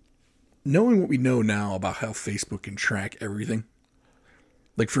 However, knowing what we know now about how Facebook can track everything,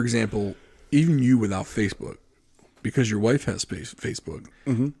 like, for example, even you without Facebook, because your wife has Facebook,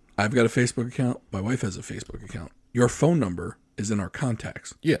 I've got a Facebook account, my wife has a Facebook account. Your phone number is in our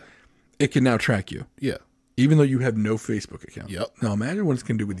contacts. Yeah. It can now track you. Yeah. Even though you have no Facebook account. Yep. Now imagine what it's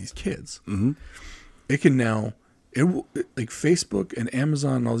going to do with these kids. Mm-hmm. It can now, like Facebook and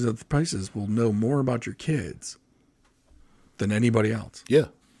Amazon and all these other places will know more about your kids than anybody else. Yeah.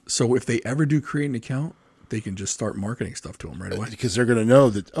 So if they ever do create an account, they can just start marketing stuff to them right away. Because they're going to know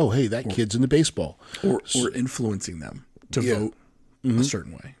that, oh, hey, that kid's into baseball. Or influencing them to vote a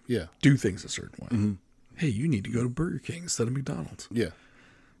certain way. Yeah. Do things a certain way. Hey, you need to go to Burger King instead of McDonald's. Yeah.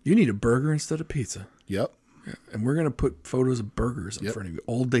 You need a burger instead of pizza. Yep. Yeah. And we're going to put photos of burgers in front of you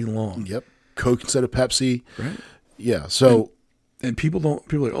all day long. Yep. Coke instead of Pepsi. Right. Yeah. So, and people are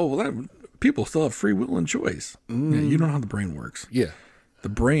like, oh, well, people still have free will and choice. Yeah, you don't know how the brain works. yeah. The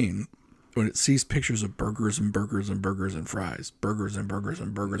brain, when it sees pictures of burgers and burgers and burgers and fries, burgers and burgers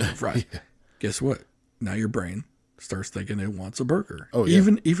and burgers and fries, guess what? Now your brain starts thinking it wants a burger. Oh, yeah.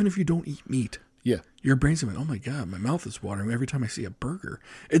 Even if you don't eat meat. Yeah. Your brain's going, oh my God, my mouth is watering every time I see a burger.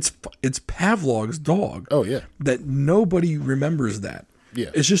 It's Pavlov's dog. Oh, yeah. That nobody remembers that. Yeah.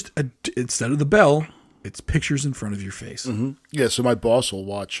 It's just, instead of the bell, it's pictures in front of your face. Mm-hmm. Yeah, so my boss will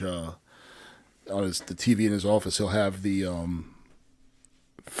watch on the TV in his office. He'll have the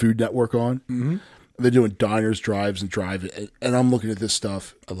Food Network on. Mm-hmm. They're doing diners, drives, and drive. And I'm looking at this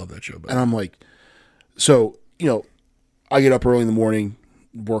stuff. I love that show. And I'm like, so, I get up early in the morning,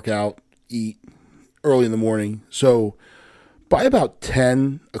 work out, eat early in the morning. So by about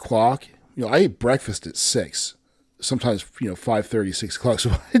 10 o'clock, I eat breakfast at 6. Sometimes, 5:30, 6 o'clock.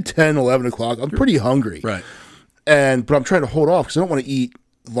 So by 10, 11 o'clock, I'm pretty hungry. Right. But I'm trying to hold off because I don't want to eat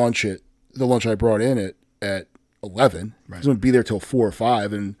lunch at the lunch I brought in at 11. Right. I'm going to be there till 4 or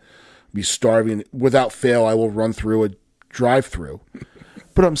 5 and be starving. Without fail, I will run through a drive-through.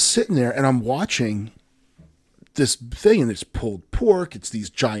 But I'm sitting there and I'm watching this thing, and it's pulled pork. It's these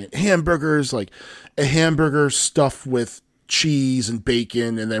giant hamburgers, like a hamburger stuffed with cheese and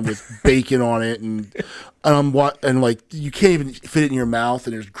bacon, and then with bacon on it, and like you can't even fit it in your mouth,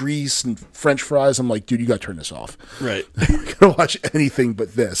 and there's grease and French fries. I'm like, dude, you got to turn this off. Right. I gotta watch anything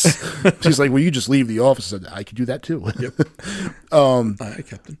but this. She's like, well, you just leave the office. I could do that too. Yep. Hi,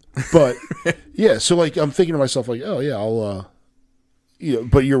 Captain. But yeah, so like I'm thinking to myself, like, oh yeah, I'll,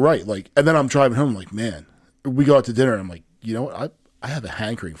 but you're right. Like, and then I'm driving home, like, man, we go out to dinner, and I'm like, you know what, I have a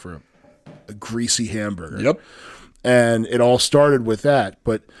hankering for a greasy hamburger. Yep. And it all started with that.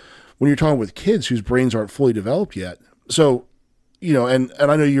 But when you're talking with kids whose brains aren't fully developed yet, so, and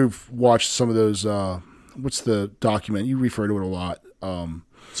I know you've watched some of those, what's the document? You refer to it a lot.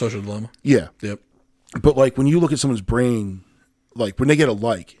 Social Dilemma. Yeah. Yep. But like when you look at someone's brain, like when they get a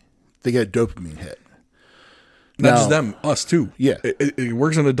like, they get a dopamine hit. Not just them, us too. Yeah. It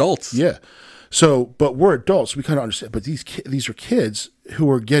works on adults. Yeah. So, but we're adults, we kind of understand. But these are kids who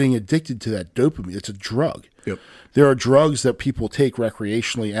are getting addicted to that dopamine. It's a drug. Yep. There are drugs that people take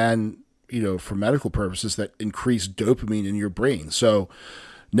recreationally and, for medical purposes that increase dopamine in your brain. So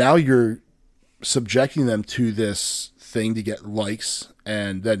now you're subjecting them to this thing to get likes,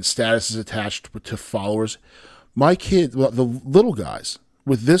 and then status is attached to followers. My kid, well, the little guys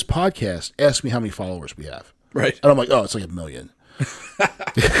with this podcast ask me how many followers we have. Right. And I'm like, oh, it's like 1 million.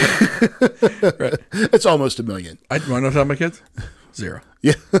 Right. It's almost 1 million. I want to know how my kids? 0.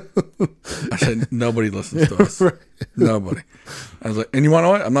 Yeah. I said, nobody listens to us. Right. Nobody. I was like, and you want to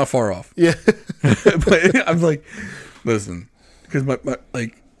know what? I'm not far off. Yeah. But I'm like, listen, because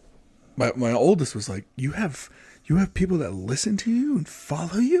my oldest was like, you have people that listen to you and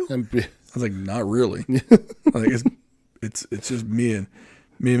follow you? I was like, not really. I was like, it's just me and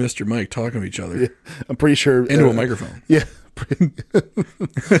Mr. Mike talking to each other. Yeah. I'm pretty sure into a microphone. Yeah.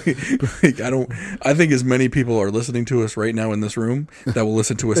 I think as many people are listening to us right now in this room that will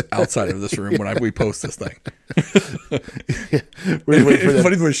listen to us outside of this room when we post this thing. Yeah. It's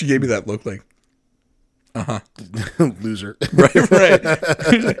funny when she gave me that look, like, loser. Right.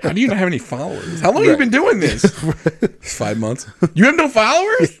 How do you not have any followers? How long have you been doing this? 5 months. You have no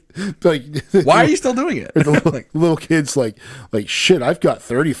followers? Like, why are you still doing it? The little kids like shit, I've got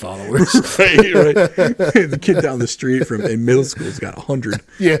 30 followers. Right. The kid down the street in middle school's got 100.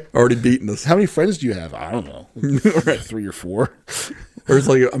 Yeah. Already beaten us. How many friends do you have? I don't know. Right. 3 or 4. Or it's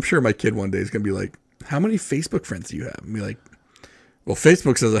like, I'm sure my kid one day is going to be like, how many Facebook friends do you have? And be like, well,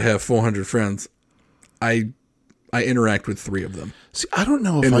 Facebook says I have 400 friends. I interact with 3 of them. See, I don't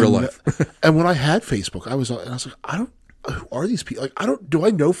know if in real life. And when I had Facebook, I was like, who are these people? Like, do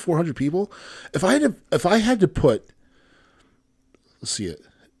I know 400 people? If I had to put, let's see it,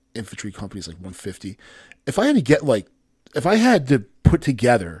 infantry companies like 150. If I had to put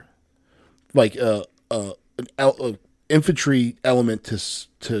together like an infantry element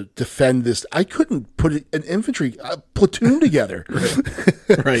to defend this, I couldn't put an infantry platoon together.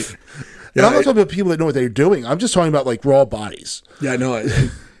 Right. Yeah, I'm not talking about people that know what they're doing. I'm just talking about like raw bodies. Yeah, no,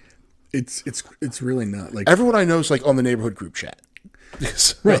 it's really not like everyone I know is like on the neighborhood group chat.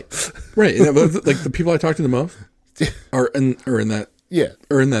 Right. Like the people I talk to the most are in that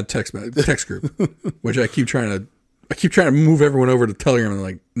text group, which I keep trying to move everyone over to Telegram. And I'm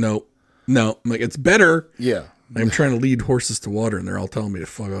like, no. I'm like, it's better. Yeah. I'm trying to lead horses to water, and they're all telling me to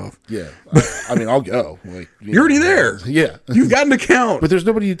fuck off. Yeah. I mean, I'll go. Like, You're already there. Yeah. You've got an account. But there's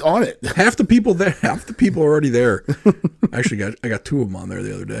nobody on it. Half the people are already there. I got 2 of them on there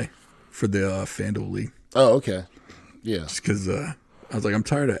the other day for the FanDuel League. Oh, okay. Yeah. Just because I was like, I'm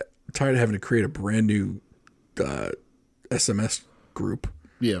tired of having to create a brand new SMS group.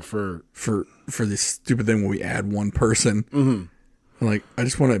 Yeah, for this stupid thing when we add one person. Mm-hmm. I'm like, I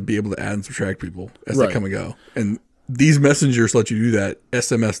just want to be able to add and subtract people as they come and go. And these messengers let you do that.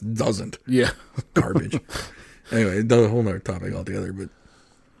 SMS doesn't. Yeah. Garbage. Anyway, it's a whole nother topic altogether. But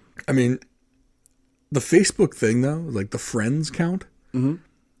I mean, the Facebook thing though, like the friends count. Mm-hmm.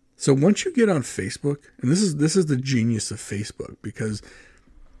 So once you get on Facebook, and this is the genius of Facebook, because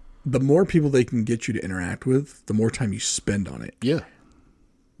the more people they can get you to interact with, the more time you spend on it. Yeah.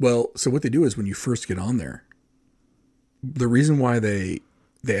 Well, so what they do is when you first get on there, the reason why they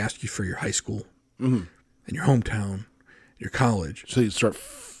ask you for your high school and your hometown, your college. So you start.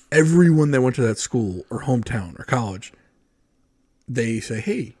 Everyone that went to that school or hometown or college, they say,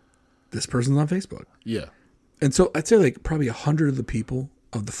 hey, this person's on Facebook. Yeah. And so I'd say like probably 100 of the people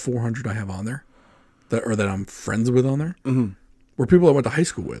of the 400 I have on there that I'm friends with on there were people I went to high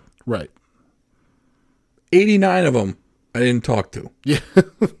school with. Right. 89 of them I didn't talk to. Yeah.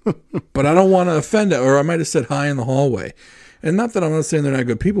 But I don't want to offend it, or I might have said hi in the hallway. And not that I'm not saying they're not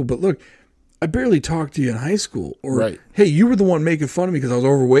good people, but look, I barely talked to you in high school. Or, hey, you were the one making fun of me because I was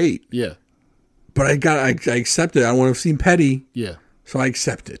overweight. Yeah. But I accepted it. I don't want to seem petty. Yeah. So I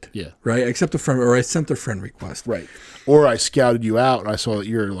accept it. Yeah. Right? I accept a friend, or I sent a friend request. Right. Or I scouted you out and I saw that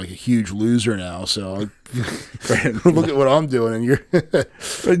you're like a huge loser now. So look at what I'm doing. And you're.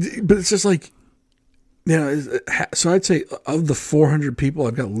 But it's just like, you know, so I'd say of the 400 people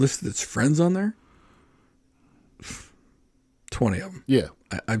I've got listed as friends on there, 20 of them. Yeah.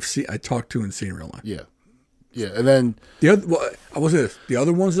 I talked to and seen in real life. Yeah. Yeah. And then the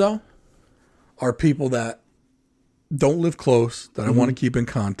other ones though are people that don't live close, that I want to keep in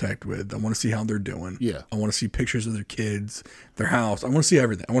contact with. I want to see how they're doing. Yeah. I want to see pictures of their kids, their house. I want to see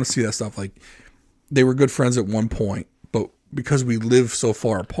everything. I want to see that stuff. Like, they were good friends at one point, but because we live so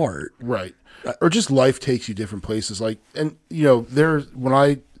far apart. Right. Or just life takes you different places. Like, and you know, when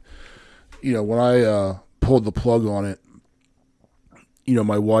I pulled the plug on it, you know,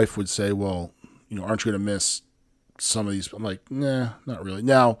 my wife would say, well, you know, aren't you going to miss some of these? I'm like, nah, not really.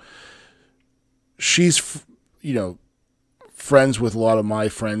 Now, she's, you know, friends with a lot of my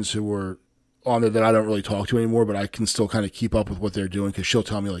friends who were on there that I don't really talk to anymore, but I can still kind of keep up with what they're doing because she'll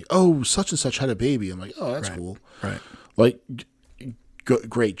tell me like, oh, such and such had a baby. I'm like, oh, that's cool. Right. Like,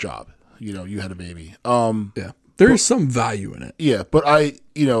 great job. You know, you had a baby. Yeah. There is some value in it. Yeah. But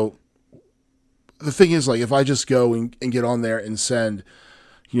you know, the thing is, like, if I just go and get on there and send,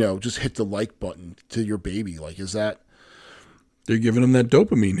 you know, just hit the like button to your baby, like, is that. They're giving them that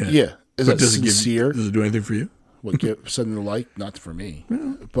dopamine hit. Yeah. Is that sincere? Does it do anything for you? What, sending the like? Not for me.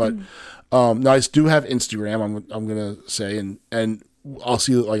 But now I do have Instagram, I'm going to say, and I'll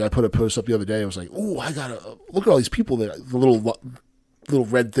see, like, I put a post up the other day. I was like, oh, I got to look at all these people that the little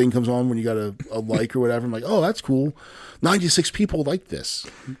red thing comes on when you got a like or whatever. I'm like, oh, that's cool. 96 people like this.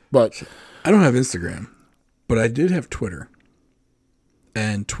 But I don't have Instagram, but I did have Twitter.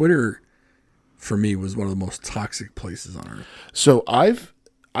 And Twitter, for me, was one of the most toxic places on earth. So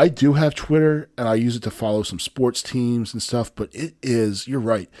I do have Twitter, and I use it to follow some sports teams and stuff, but it is, you're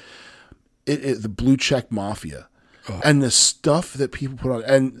right, it is the blue check mafia. Oh. And the stuff that people put on,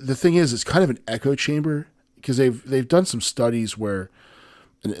 and the thing is, it's kind of an echo chamber, because they've done some studies where,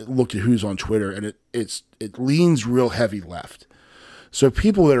 and it looked at who's on Twitter, and it leans real heavy left. So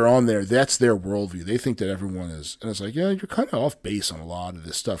people that are on there, that's their worldview. They think that everyone is, and it's like, yeah, you're kind of off base on a lot of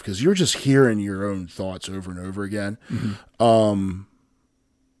this stuff because you're just hearing your own thoughts over and over again. Mm-hmm.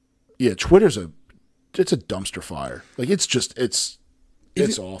 Yeah, Twitter's it's a dumpster fire. Like,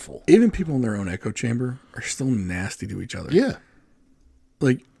 it's awful. Even people in their own echo chamber are still nasty to each other. Yeah.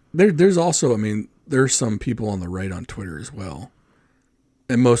 Like, there's also, I mean, there's some people on the right on Twitter as well.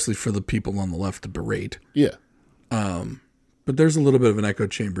 And mostly for the people on the left to berate. Yeah. But there's a little bit of an echo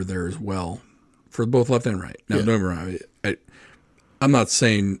chamber there as well for both left and right. Now, don't get me wrong. I'm not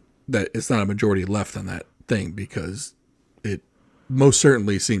saying that it's not a majority left on that thing because it most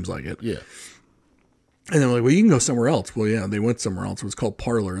certainly seems like it. Yeah. And they're like, well, you can go somewhere else. Well, yeah, they went somewhere else. It was called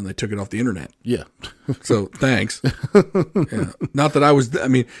Parler, and they took it off the internet. Yeah. So thanks. Yeah. Not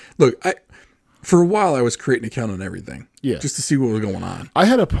that look, for a while I was creating an account on everything. Yeah. Just to see what was going on. I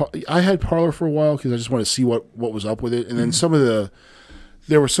had Parler for a while because I just wanted to see what was up with it, and then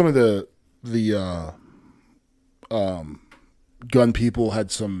there were some of the gun people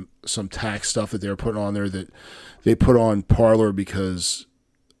had some tax stuff that they were putting on there that they put on Parler because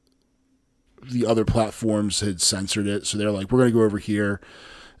the other platforms had censored it. So they're like, we're going to go over here.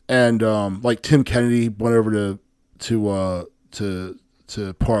 And like Tim Kennedy went over to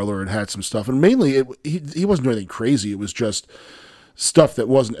Parler and had some stuff. And mainly he wasn't doing anything crazy. It was just stuff that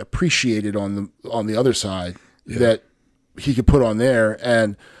wasn't appreciated on the other side that he could put on there.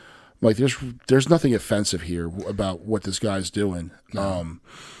 And like, there's nothing offensive here about what this guy's doing. No.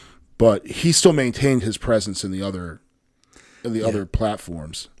 But he still maintained his presence in the other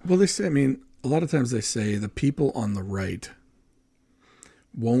platforms. Well, they say, I mean, a lot of times they say the people on the right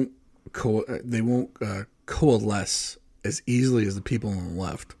won't coalesce as easily as the people on the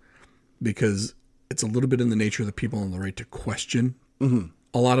left, because it's a little bit in the nature of the people on the right to question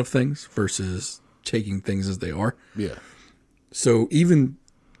a lot of things versus taking things as they are. Yeah. So even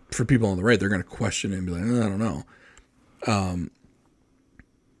for people on the right, they're going to question it and be like, I don't know.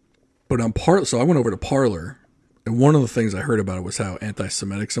 But on Parler, so I went over to Parler, and one of the things I heard about it was how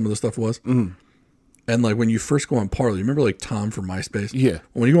anti-Semitic some of the stuff was. Mm-hmm. And like when you first go on Parler, you remember like Tom from MySpace? Yeah.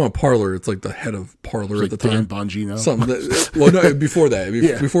 When you go on Parler, it's like the head of Parler at the time. Dan Bongino. Well, no, before that,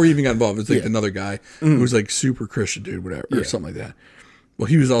 before he even got involved, it's like another guy who was like super Christian dude, whatever, or something like that. Well,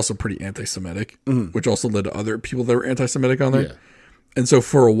 he was also pretty anti-Semitic, which also led to other people that were anti-Semitic on there. Yeah. And so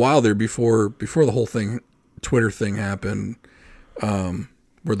for a while there, before the whole Twitter thing happened,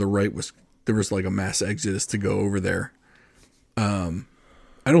 where the right there was like a mass exodus to go over there.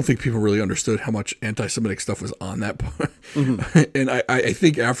 I don't think people really understood how much anti-Semitic stuff was on that point. And I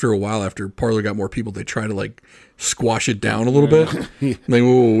think after a while, after Parler got more people, they try to like squash it down a little bit. Like,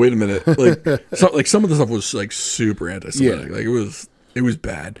 whoa, wait a minute. Like some of the stuff was like super anti-Semitic. Yeah. Like it was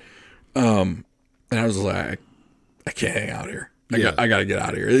bad. And I was like, I can't hang out here. I got to get out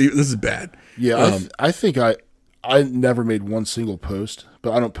of here. This is bad. Yeah. I think I never made one single post,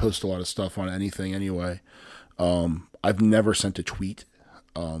 but I don't post a lot of stuff on anything anyway. I've never sent a tweet.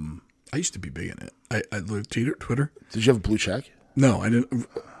 I used to be big in it. I lived Twitter. Did you have a blue check? No, I didn't.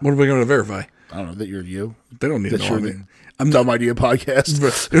 What are we going to verify? I don't know that you're you. They don't need to know me. I'm Dumb Idea Podcast.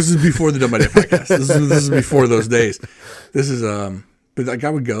 This is before the Dumb Idea Podcast. This is before those days. This is but like I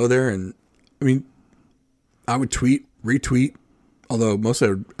would go there and I mean, I would tweet, retweet. Although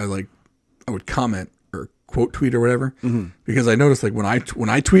mostly I would comment or quote tweet or whatever, because I noticed like when I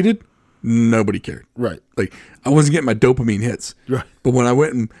tweeted, nobody cared. Right. Like I wasn't getting my dopamine hits. Right. But when I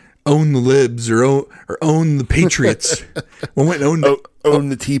went and owned the libs or owned the Patriots, when I went and own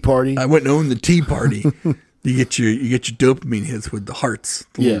the Tea Party. I went and owned the Tea Party. You get your dopamine hits with the hearts,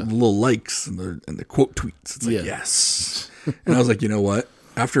 the little likes and the quote tweets. It's like yes. And I was like, you know what?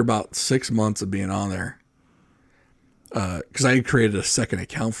 After about 6 months of being on there, because I had created a second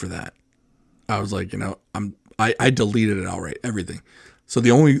account for that, I was like, you know, I deleted it outright, everything. So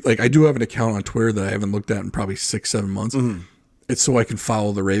the only, like, I do have an account on Twitter that I haven't looked at in probably 6-7 months. Mm-hmm. It's so I can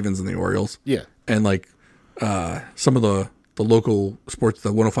follow the Ravens and the Orioles. Yeah. And like some of the local sports,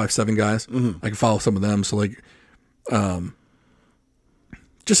 the 105.7 guys, I can follow some of them. So like,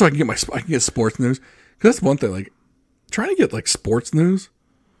 just so I can get sports news. Because that's one thing, like trying to get like sports news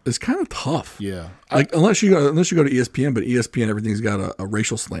is kind of tough. Yeah. Like unless you go to ESPN, but ESPN, everything's got a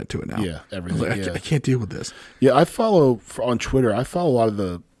racial slant to it now. Yeah, everything. I can't deal with this. Yeah, I follow on Twitter. I follow a lot of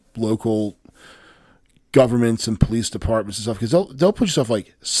the local governments and police departments and stuff because they'll put stuff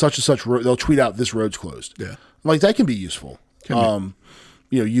like such and such road. They'll tweet out this road's closed. Yeah, like that can be useful.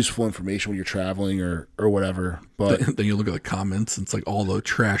 You know, useful information when you're traveling or whatever. But then you look at the comments, and it's like all the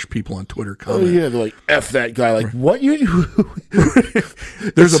trash people on Twitter comment. Oh yeah, they're like F that guy. Like what you?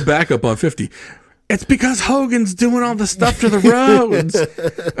 There's a backup on 50. It's because Hogan's doing all the stuff to the roads,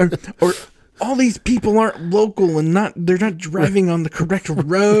 or all these people aren't local and they're not driving on the correct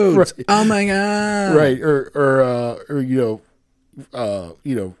roads. Right. Oh my god! Right, or you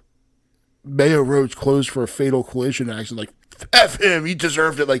know, Mayo Road's closed for a fatal collision accident. Like F him, he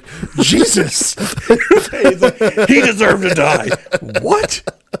deserved it. Like Jesus, he deserved to die. What?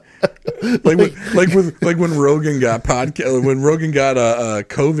 Like when Rogan got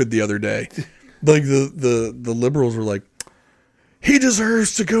COVID the other day, like the liberals were like, he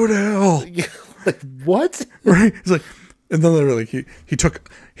deserves to go to hell. Like what? Right? It's like, and then they're like, he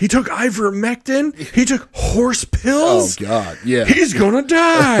took ivermectin. He took horse pills. Oh God, yeah. He's gonna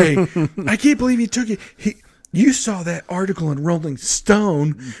die. I can't believe he took it. You saw that article in Rolling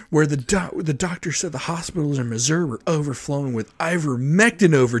Stone where the doctor said the hospitals in Missouri were overflowing with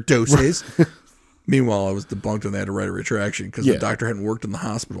ivermectin overdoses. Right. Meanwhile, I was debunked and they had to write a retraction because the doctor hadn't worked in the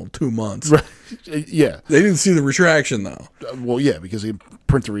hospital in 2 months. Right. Yeah. They didn't see the retraction, though. Well, yeah, because they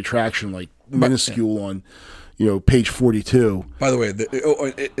print the retraction like minuscule on, page 42. By the way,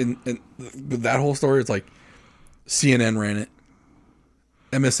 in that whole story, it's like CNN ran it,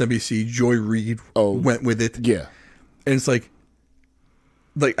 MSNBC, Joy Reid went with it. Yeah. And it's like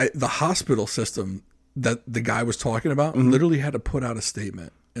the hospital system that the guy was talking about literally had to put out a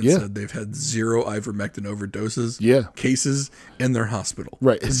statement and said they've had 0 ivermectin overdoses cases in their hospital.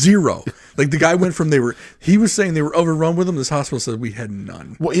 Right. 0. Like the guy went from he was saying they were overrun with them. This hospital said we had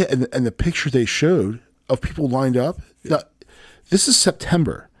none. Well, yeah, and the picture they showed of people lined up. Now, this is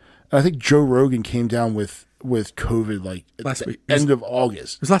September. And I think Joe Rogan came down with COVID like last week, end of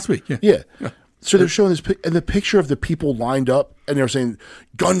August. It was last week. Yeah. So they're showing this and the picture of the people lined up, and they're saying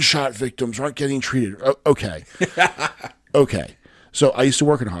gunshot victims aren't getting treated. Okay. Okay. So I used to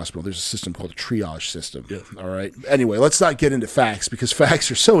work in a hospital. There's a system called a triage system. Yeah. All right. Anyway, let's not get into facts because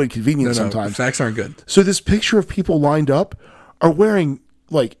facts are so inconvenient sometimes. Facts aren't good. So this picture of people lined up are wearing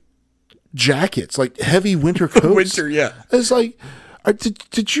like jackets, like heavy winter coats. Winter, yeah. It's like,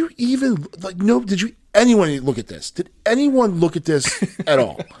 did you even like? No, did you? Anyone look at this? Did anyone look at this at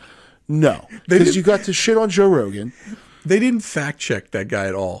all? No, because you got to shit on Joe Rogan. They didn't fact check that guy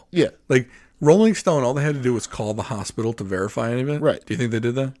at all. Yeah, like Rolling Stone, all they had to do was call the hospital to verify any of it. Right? Do you think they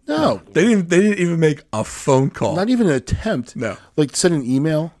did that? No, they didn't. They didn't even make a phone call. Not even an attempt. No, like send an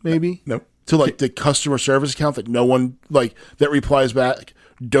email maybe. No, to like the customer service account that no one like that replies back.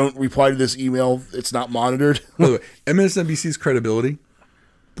 Don't reply to this email. It's not monitored. By the way, MSNBC's credibility.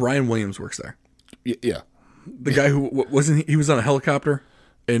 Brian Williams works there. Yeah, the guy who wasn't he was on a helicopter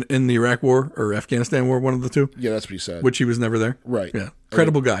in the Iraq War or Afghanistan War, one of the two. Yeah, that's what he said. Which he was never there. Right. Yeah.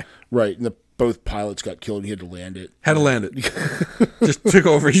 Credible guy. Right. And both pilots got killed and he had to land it. Had to land it. Just took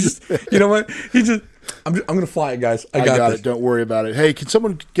over. He just, you know what? I'm going to fly it, guys. I got it. Don't worry about it. Hey, can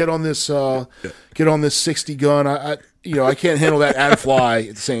someone get on this 60 gun? I can't handle that and fly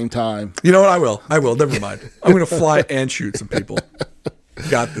at the same time. You know what? I will. Never mind. I'm going to fly and shoot some people.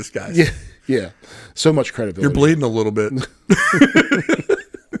 Got this, guys. Yeah. Yeah. So much credibility. You're bleeding a little bit.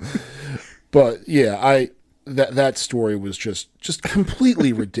 But yeah, that story was just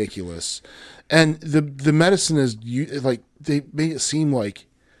completely ridiculous. And the medicine is like they made it seem like,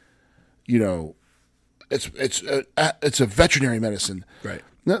 it's a veterinary medicine. Right.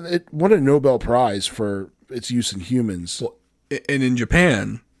 It won a Nobel Prize for its use in humans. Well, and in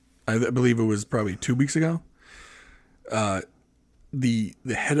Japan, I believe it was probably 2 weeks ago, the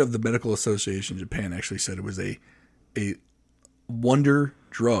head of the medical association in Japan actually said it was a wonder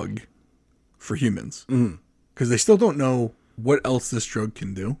drug for humans. Because they still don't know what else this drug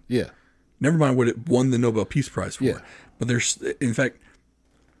can do. Yeah. Never mind what it won the Nobel Peace Prize for. Yeah. But there's, in fact,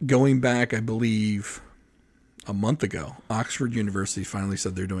 going back, I believe, a month ago, Oxford University finally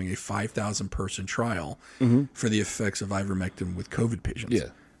said they're doing a 5,000-person trial for the effects of ivermectin with COVID patients. Yeah.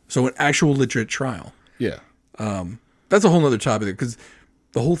 So an actual legit trial. Yeah. That's a whole other topic because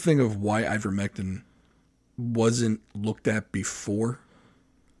the whole thing of why ivermectin wasn't looked at before,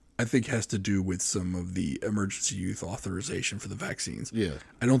 I think has to do with some of the emergency use authorization for the vaccines. Yeah.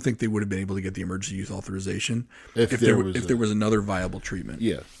 I don't think they would have been able to get the emergency use authorization if there was another viable treatment.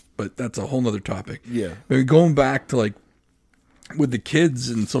 Yeah. But that's a whole other topic. Yeah. I mean, going back to like with the kids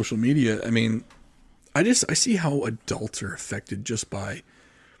and social media, I mean, I see how adults are affected just by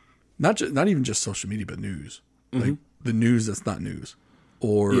not even just social media, but news. Like the news that's not news,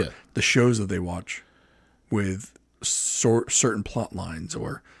 or the shows that they watch with certain plot lines,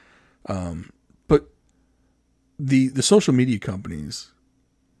 or but the social media companies,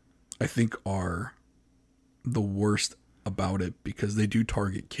 I think, are the worst about it because they do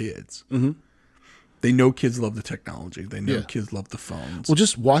target kids. They know kids love the technology. They know kids love the phones. Well,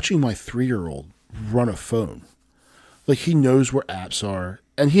 just watching my 3-year-old run a phone, like he knows where apps are,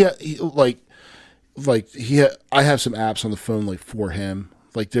 and I have some apps on the phone like for him.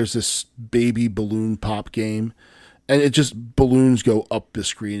 Like there's this baby balloon pop game, and it just balloons go up the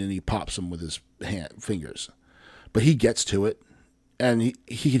screen and he pops them with his fingers. But he gets to it, and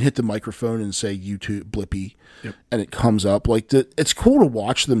he can hit the microphone and say YouTube Blippy, and it comes up. Like it's cool to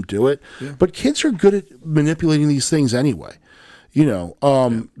watch them do it, but kids are good at manipulating these things anyway.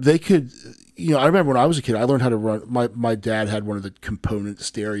 They could. I remember when I was a kid, I learned how to run. My dad had one of the component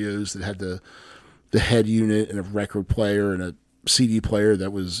stereos that had the head unit and a record player and a CD player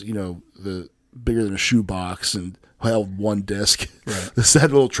that was, the bigger than a shoebox and held one disc. Right. This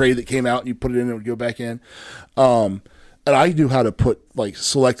had a little tray that came out and you put it in and it would go back in. And I knew how to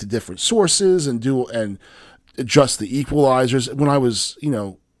select the different sources and adjust the equalizers when I was, 8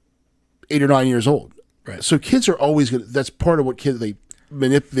 or 9 years old. Right. So kids are always good. That's part of what kids, they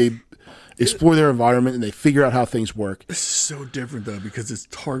explore their environment and they figure out how things work. It's so different though, because it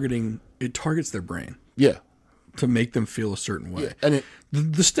targets their brain. Yeah. to make them feel a certain way. Yeah, and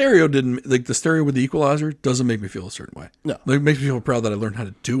the stereo didn't, like the stereo with the equalizer doesn't make me feel a certain way. No. Like, it makes me feel proud that I learned how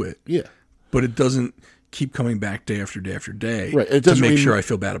to do it. Yeah. But it doesn't keep coming back day after day after day, right. It to doesn't make sure I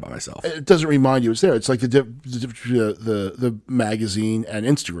feel bad about myself. It doesn't remind you it's there. It's like the magazine and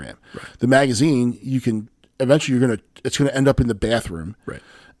Instagram. Right. The magazine, you can eventually it's gonna end up in the bathroom, Right.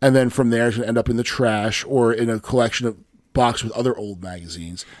 and then from there it's gonna end up in the trash or in a collection of box with other old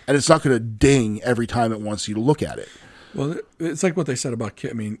magazines, and it's not gonna ding every time it wants you to look at it. Well, it's like what they said about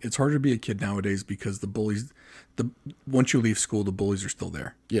kid. I mean, it's harder to be a kid nowadays because the bullies, once you leave school, the bullies are still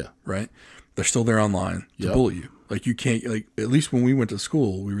there. Yeah. Right? They're still there online to Yep. bully you. Like, you can't, like, at least when we went to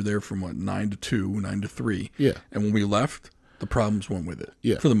school, we were there from 9 to 2, 9 to 3. Yeah. And when we left, the problems went with it.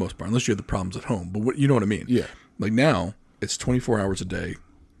 Yeah. For the most part, unless you had the problems at home. But you know what I mean? Yeah. Like, now, it's 24 hours a day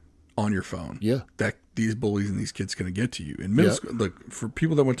on your phone. Yeah. That these bullies and these kids going to get to you. In middle Yeah. school, look, for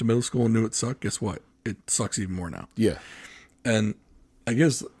people that went to middle school and knew it sucked, guess what? It sucks even more now. Yeah. And I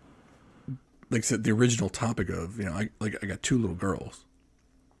guess, like I said, the original topic of, I got 2 little girls.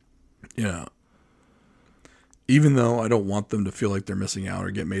 Even though I don't want them to feel like they're missing out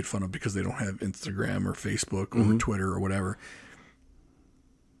or get made fun of because they don't have Instagram or Facebook or Twitter or whatever,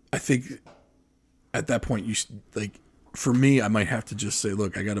 I think at that point, for me, I might have to just say,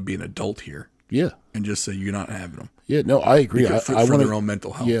 look, I got to be an adult here. Yeah. And just say, you're not having them. Yeah. No, I agree. For their own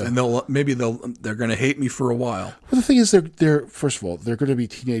mental health. Yeah. And they're going to hate me for a while. Well, the thing is, they're first of all, they're going to be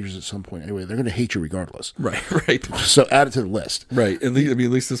teenagers at some point anyway. They're going to hate you regardless. Right. So add it to the list. Right. At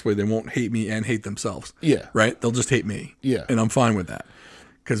least this way they won't hate me and hate themselves. Yeah. Right. They'll just hate me. Yeah. And I'm fine with that.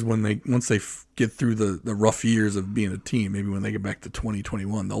 Because once they get through the rough years of being a teen, maybe when they get back to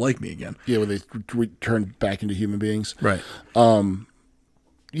 2021, they'll like me again. Yeah. When they return back into human beings. Right.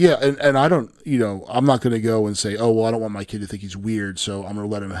 Yeah, and I don't, I'm not going to go and say, oh, well, I don't want my kid to think he's weird, so I'm going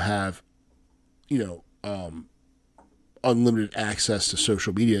to let him have, unlimited access to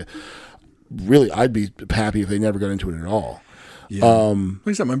social media. Really, I'd be happy if they never got into it at all. Yeah. Like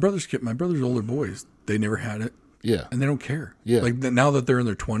I said, my brother's older boys, they never had it. Yeah. And they don't care. Yeah. Like now that they're in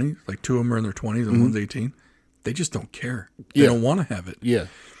their 20s, like 2 of them are in their 20s and one's 18, they just don't care. They don't want to have it. Yeah.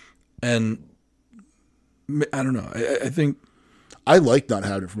 And I don't know. I think I like not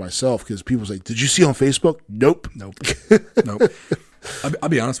having it for myself because people say, did you see on Facebook? Nope. Nope. I'll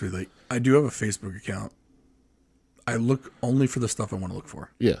be honest with you. Like, I do have a Facebook account. I look only for the stuff I want to look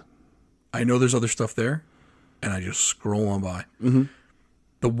for. Yeah. I know there's other stuff there, and I just scroll on by. Mm-hmm.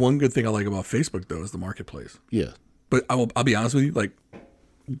 The one good thing I like about Facebook, though, is the marketplace. Yeah. But I'll be honest with you, like,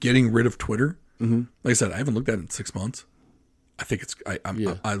 getting rid of Twitter, like I said, I haven't looked at it in 6 months. I think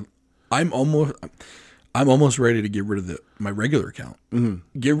I'm almost ready to get rid of my regular account.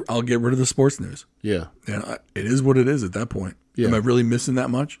 Mm-hmm. I'll get rid of the sports news. Yeah. It is what it is at that point. Yeah. Am I really missing that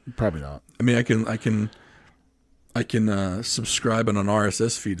much? Probably not. I mean, I can subscribe on an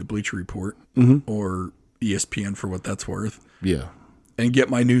RSS feed to Bleacher Report or ESPN for what that's worth. Yeah. And get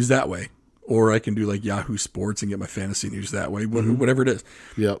my news that way. Or I can do like Yahoo Sports and get my fantasy news that way, whatever it is.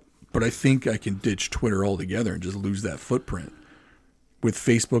 Yep. But I think I can ditch Twitter altogether and just lose that footprint. With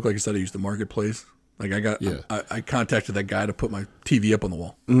Facebook, like I said, I use the marketplace. Like I contacted that guy to put my TV up on the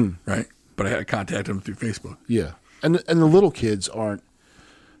wall, right? But I had to contact him through Facebook. Yeah, and the little kids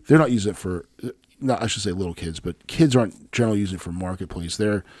they're not using it for, I should say little kids, but kids aren't generally using it for marketplace.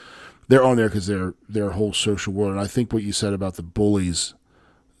 They're on there because they're their whole social world. And I think what you said about the bullies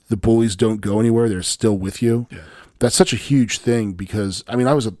don't go anywhere. They're still with you. Yeah. That's such a huge thing because, I mean,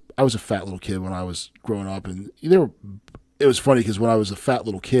 I was a fat little kid when I was growing up, and it was funny because when I was a fat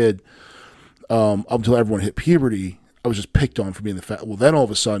little kid, up until everyone hit puberty, I was just picked on for being the fat. Well, then all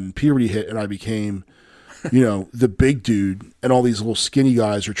of a sudden puberty hit and I became, the big dude, and all these little skinny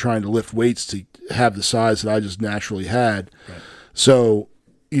guys are trying to lift weights to have the size that I just naturally had. Right. So,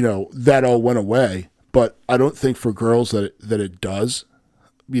 that all went away, but I don't think for girls that it does,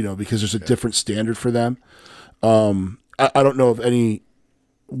 because there's a different standard for them. I don't know of any,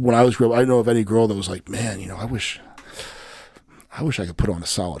 when I was growing up, I don't know of any girl that was like, man, I wish I could put on a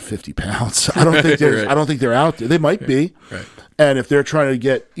solid 50 pounds. I don't think right. I don't think they're out there. They might be. Right. And if they're trying to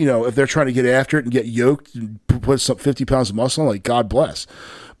get, after it and get yoked and put some 50 pounds of muscle on, like, God bless.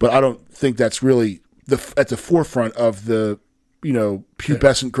 But I don't think that's really at the forefront of the,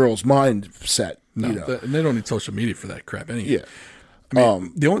 pubescent girl's mindset. No, and they don't need social media for that crap anyway. Yeah. I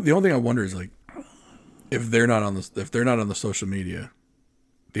mean, the only thing I wonder is, like, if they're not on the social media,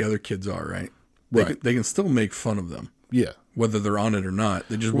 the other kids are, right? They can still make fun of them. Yeah. Whether they're on it or not,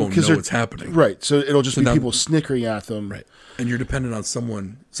 they just won't know what's happening. Right. So it'll just be people snickering at them. Right. And you're dependent on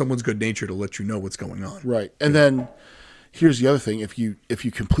someone's good nature to let you know what's going on. Right. And then, here's the other thing: if you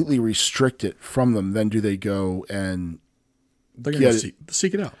completely restrict it from them, then do they go and they're going to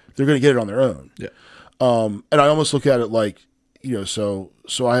seek it out? They're going to get it on their own. Yeah. And I almost look at it like, so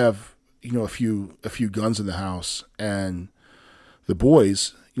I have a few guns in the house, and the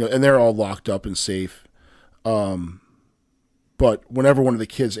boys, and they're all locked up and safe. But whenever one of the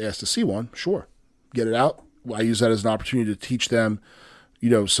kids asks to see one, sure, get it out. I use that as an opportunity to teach them,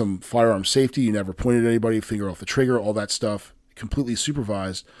 some firearm safety. You never point at anybody, finger off the trigger, all that stuff, completely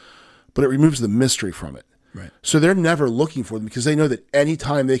supervised. But it removes the mystery from it. Right. So they're never looking for them because they know that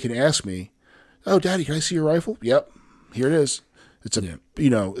anytime they can ask me, "Oh, Daddy, can I see your rifle?" Yep, here it is. It's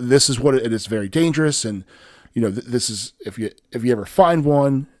this is what it is. Very dangerous, and this is if you ever find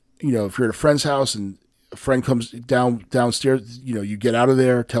one, if you're at a friend's house and a friend comes downstairs, you get out of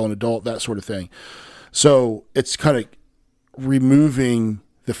there, tell an adult, that sort of thing. So it's kind of removing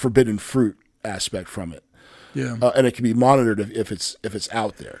the forbidden fruit aspect from it. Yeah, and it can be monitored if it's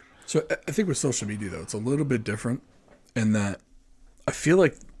out there. So I think with social media though, it's a little bit different in that I feel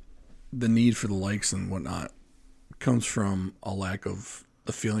like the need for the likes and whatnot comes from a lack of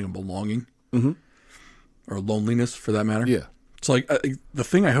a feeling of belonging, or loneliness for that matter. Yeah. So like the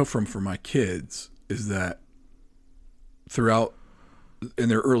thing I hope for my kids is that throughout in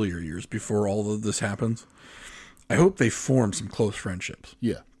their earlier years before all of this happens, I hope they form some close friendships.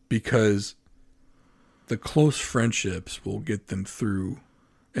 Yeah. Because the close friendships will get them through.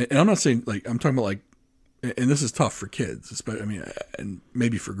 And I'm not saying like, I'm talking about like, and this is tough for kids, and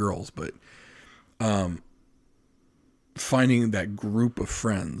maybe for girls, but finding that group of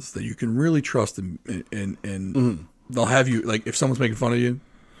friends that you can really trust and they'll have you, like if someone's making fun of you,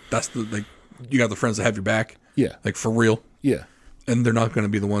 that's you got the friends that have your back. Yeah. Like for real. Yeah. And they're not going to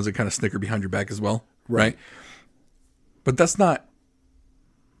be the ones that kind of snicker behind your back as well. Right. But that's not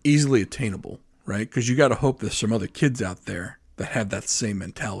easily attainable, right? Because you got to hope there's some other kids out there that have that same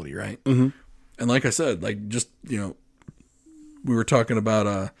mentality, right? Mm-hmm. And like I said, like just, we were talking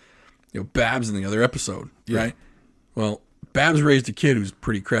about, Babs in the other episode, right? Well, Babs raised a kid who's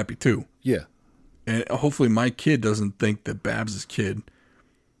pretty crappy too. Yeah. And hopefully my kid doesn't think that Babs' kid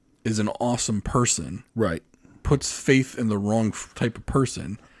is an awesome person. Right. Puts faith in the wrong type of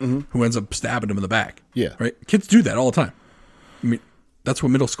person who ends up stabbing him in the back. Yeah. Right? Kids do that all the time. I mean, that's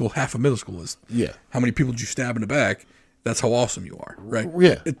what half of middle school is. Yeah. How many people did you stab in the back? That's how awesome you are, right?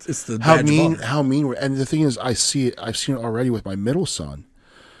 Yeah. It's the how badge mean, of honor. how mean. And the thing is, I've seen it already with my middle son.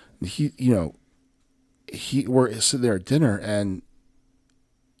 We're sitting there at dinner, and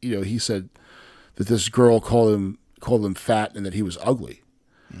he said that this girl called him fat and that he was ugly,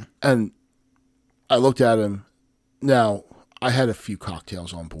 and I looked at him. Now I had a few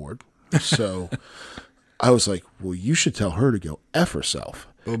cocktails on board, so I was like, "Well, you should tell her to go F herself."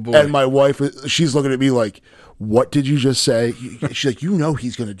 Oh boy! And my wife, she's looking at me like, "What did you just say?" She's like,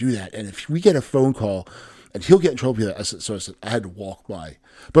 he's going to do that, and if we get a phone call, and he'll get in trouble for that. I said, I had to walk by.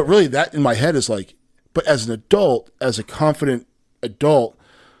 But really, that in my head is like, but as an adult, as a confident adult,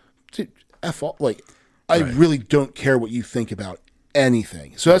 dude, F all, like, I really don't care what you think about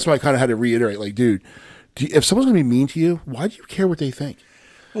anything. So that's why I kind of had to reiterate, like, dude, if someone's going to be mean to you, why do you care what they think?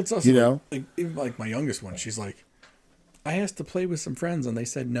 Well, it's also like even like my youngest one, she's like, I asked to play with some friends and they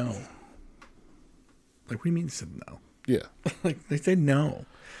said no. Like, what do you mean they said no? Yeah. Like, they said no.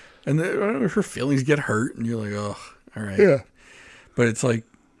 And her feelings get hurt, and you're like, oh, all right. Yeah. But it's like,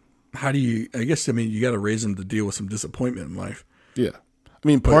 how do you, you got to raise them to deal with some disappointment in life. Yeah. I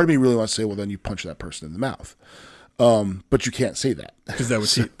mean, part of me really wants to say, well, then you punch that person in the mouth. But you can't say that. Because that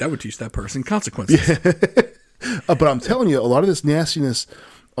would teach that person consequences. Yeah. But I'm telling you, a lot of this nastiness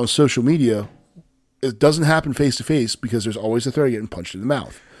on social media, it doesn't happen face to face because there's always the threat of getting punched in the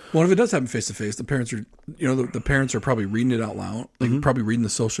mouth. Well, if it does happen face to face, the parents are, the parents are probably reading it out loud, like probably reading the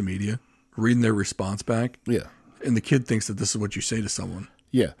social media, reading their response back. Yeah. And the kid thinks that this is what you say to someone.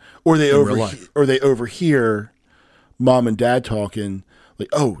 Yeah. Or they overhear mom and dad talking like,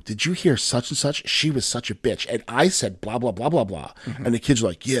 "Oh, did you hear such and such? She was such a bitch. And I said blah, blah, blah, blah, blah." Mm-hmm. And the kids are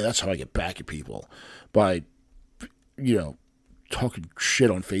like, "Yeah, that's how I get back at people, by, talking shit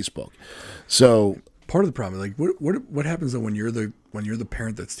on Facebook." So part of the problem, like what happens though when you're the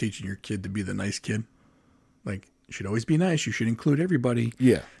parent that's teaching your kid to be the nice kid? Like, you should always be nice. You should include everybody.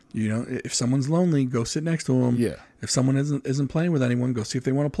 Yeah. If someone's lonely, go sit next to them. Yeah. If someone isn't playing with anyone, go see if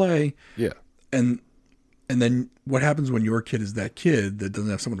they want to play. Yeah. And then what happens when your kid is that kid that doesn't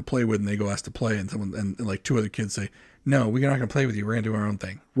have someone to play with, and they go ask to play, and like two other kids say, "No, we're not going to play with you. We're going to do our own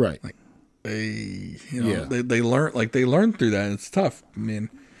thing." Right. Like they learn through that, and it's tough. I mean,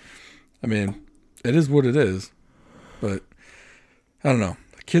 it is what it is, but I don't know.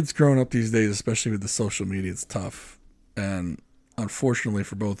 Kids growing up these days, especially with the social media, it's tough. and unfortunately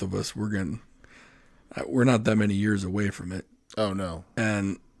for both of us, we're not that many years away from it. Oh no.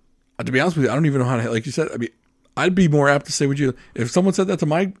 And to be honest with you, I don't even know how to, like you said, I mean, I'd be more apt to say, would you, if someone said that to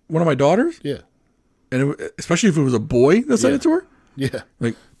one of my daughters, Yeah. and especially if it was a boy that said it to her, Yeah.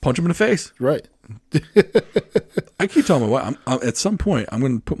 like punch him in the face. Right. I keep telling my wife, at some point, I'm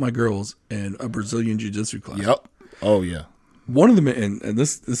going to put my girls in a Brazilian Jiu-Jitsu class. Yep. Oh yeah. One of the and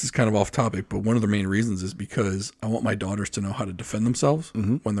this is kind of off topic, but one of the main reasons is because I want my daughters to know how to defend themselves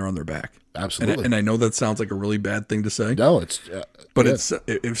when they're on their back. Absolutely. And I know that sounds like a really bad thing to say. No, it's. But it's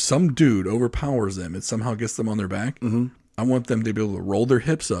if some dude overpowers them and somehow gets them on their back, I want them to be able to roll their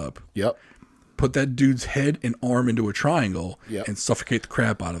hips up, Yep. put that dude's head and arm into a triangle, Yep. and suffocate the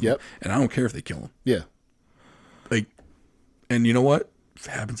crap out of him. Yep. And I don't care if they kill him. Yeah. Like, and you know what? If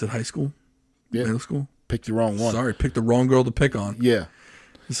it happens at high school, middle school. Pick the wrong one. Sorry, pick the wrong girl to pick on. Yeah.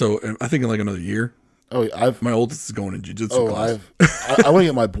 So I think in like another year, Oh, my oldest is going in jiu-jitsu class. I want to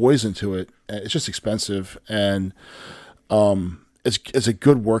get my boys into it. It's just expensive, and it's a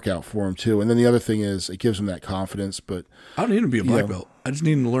good workout for them too. And then the other thing is, it gives them that confidence. But I don't need him to be a black belt. I just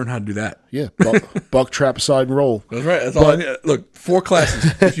need him to learn how to do that. yeah, buck, trap, side, and roll. That's right. That's all I need. Look, 4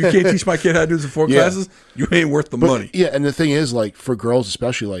 classes. If you can't teach my kid how to do this in 4 classes, you ain't worth the money. Yeah, and the thing is, like for girls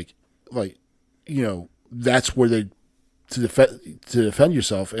especially, like that's where they to defend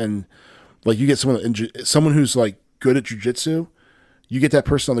yourself, and like you get someone who's like good at jiu-jitsu, you get that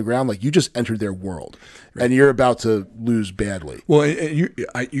person on the ground, like you just entered their world, and you're about to lose badly. Well, and you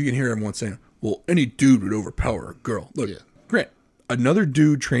can hear everyone saying, "Well, any dude would overpower a girl." Look, Grant, another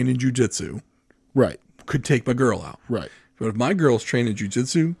dude trained in jiu-jitsu, Right, could take my girl out. right, But if my girl's trained in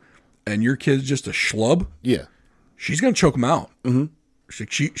jiu-jitsu, and your kid's just a schlub, yeah, she's gonna choke him out. Mm-hmm.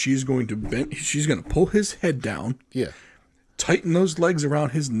 She's going to bend. She's going to pull his head down. yeah, Tighten those legs around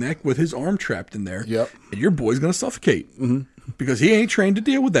his neck with his arm trapped in there. Yep. And your boy's going to suffocate because he ain't trained to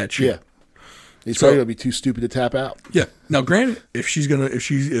deal with that shit. yeah. He's probably gonna be too stupid to tap out. Yeah. Now, granted, if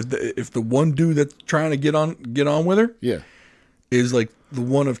the one dude that's trying to get on with her, Yeah, is like the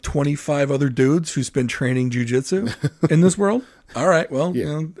one of 25 other dudes who's been training jiu-jitsu in this world. All right, well,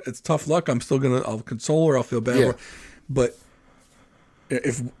 it's tough luck. I'll console her. I'll feel bad for her. But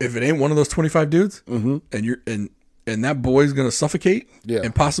if it ain't one of those 25 dudes, and that boy's gonna suffocate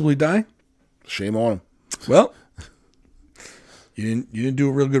and possibly die, shame on him. well, you didn't do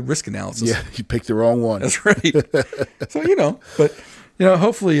a real good risk analysis. Yeah, you picked the wrong one. That's right. So but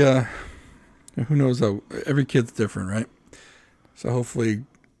hopefully, who knows how every kid's different, right? So hopefully,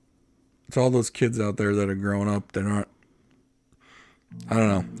 it's all those kids out there that are growing up that aren't. I don't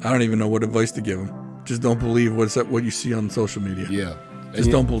know. I don't even know what advice to give them. Just don't believe what you see on social media. Yeah. Just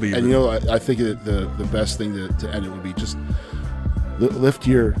don't believe it. And I think that the best thing to end it would be just lift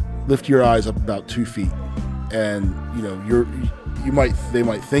your eyes up about 2 feet, and they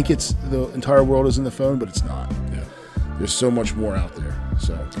might think it's the entire world is in the phone, but it's not. Yeah. There's so much more out there.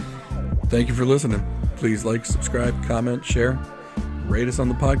 So thank you for listening. Please like, subscribe, comment, share, rate us on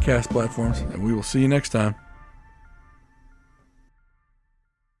the podcast platforms, and we will see you next time.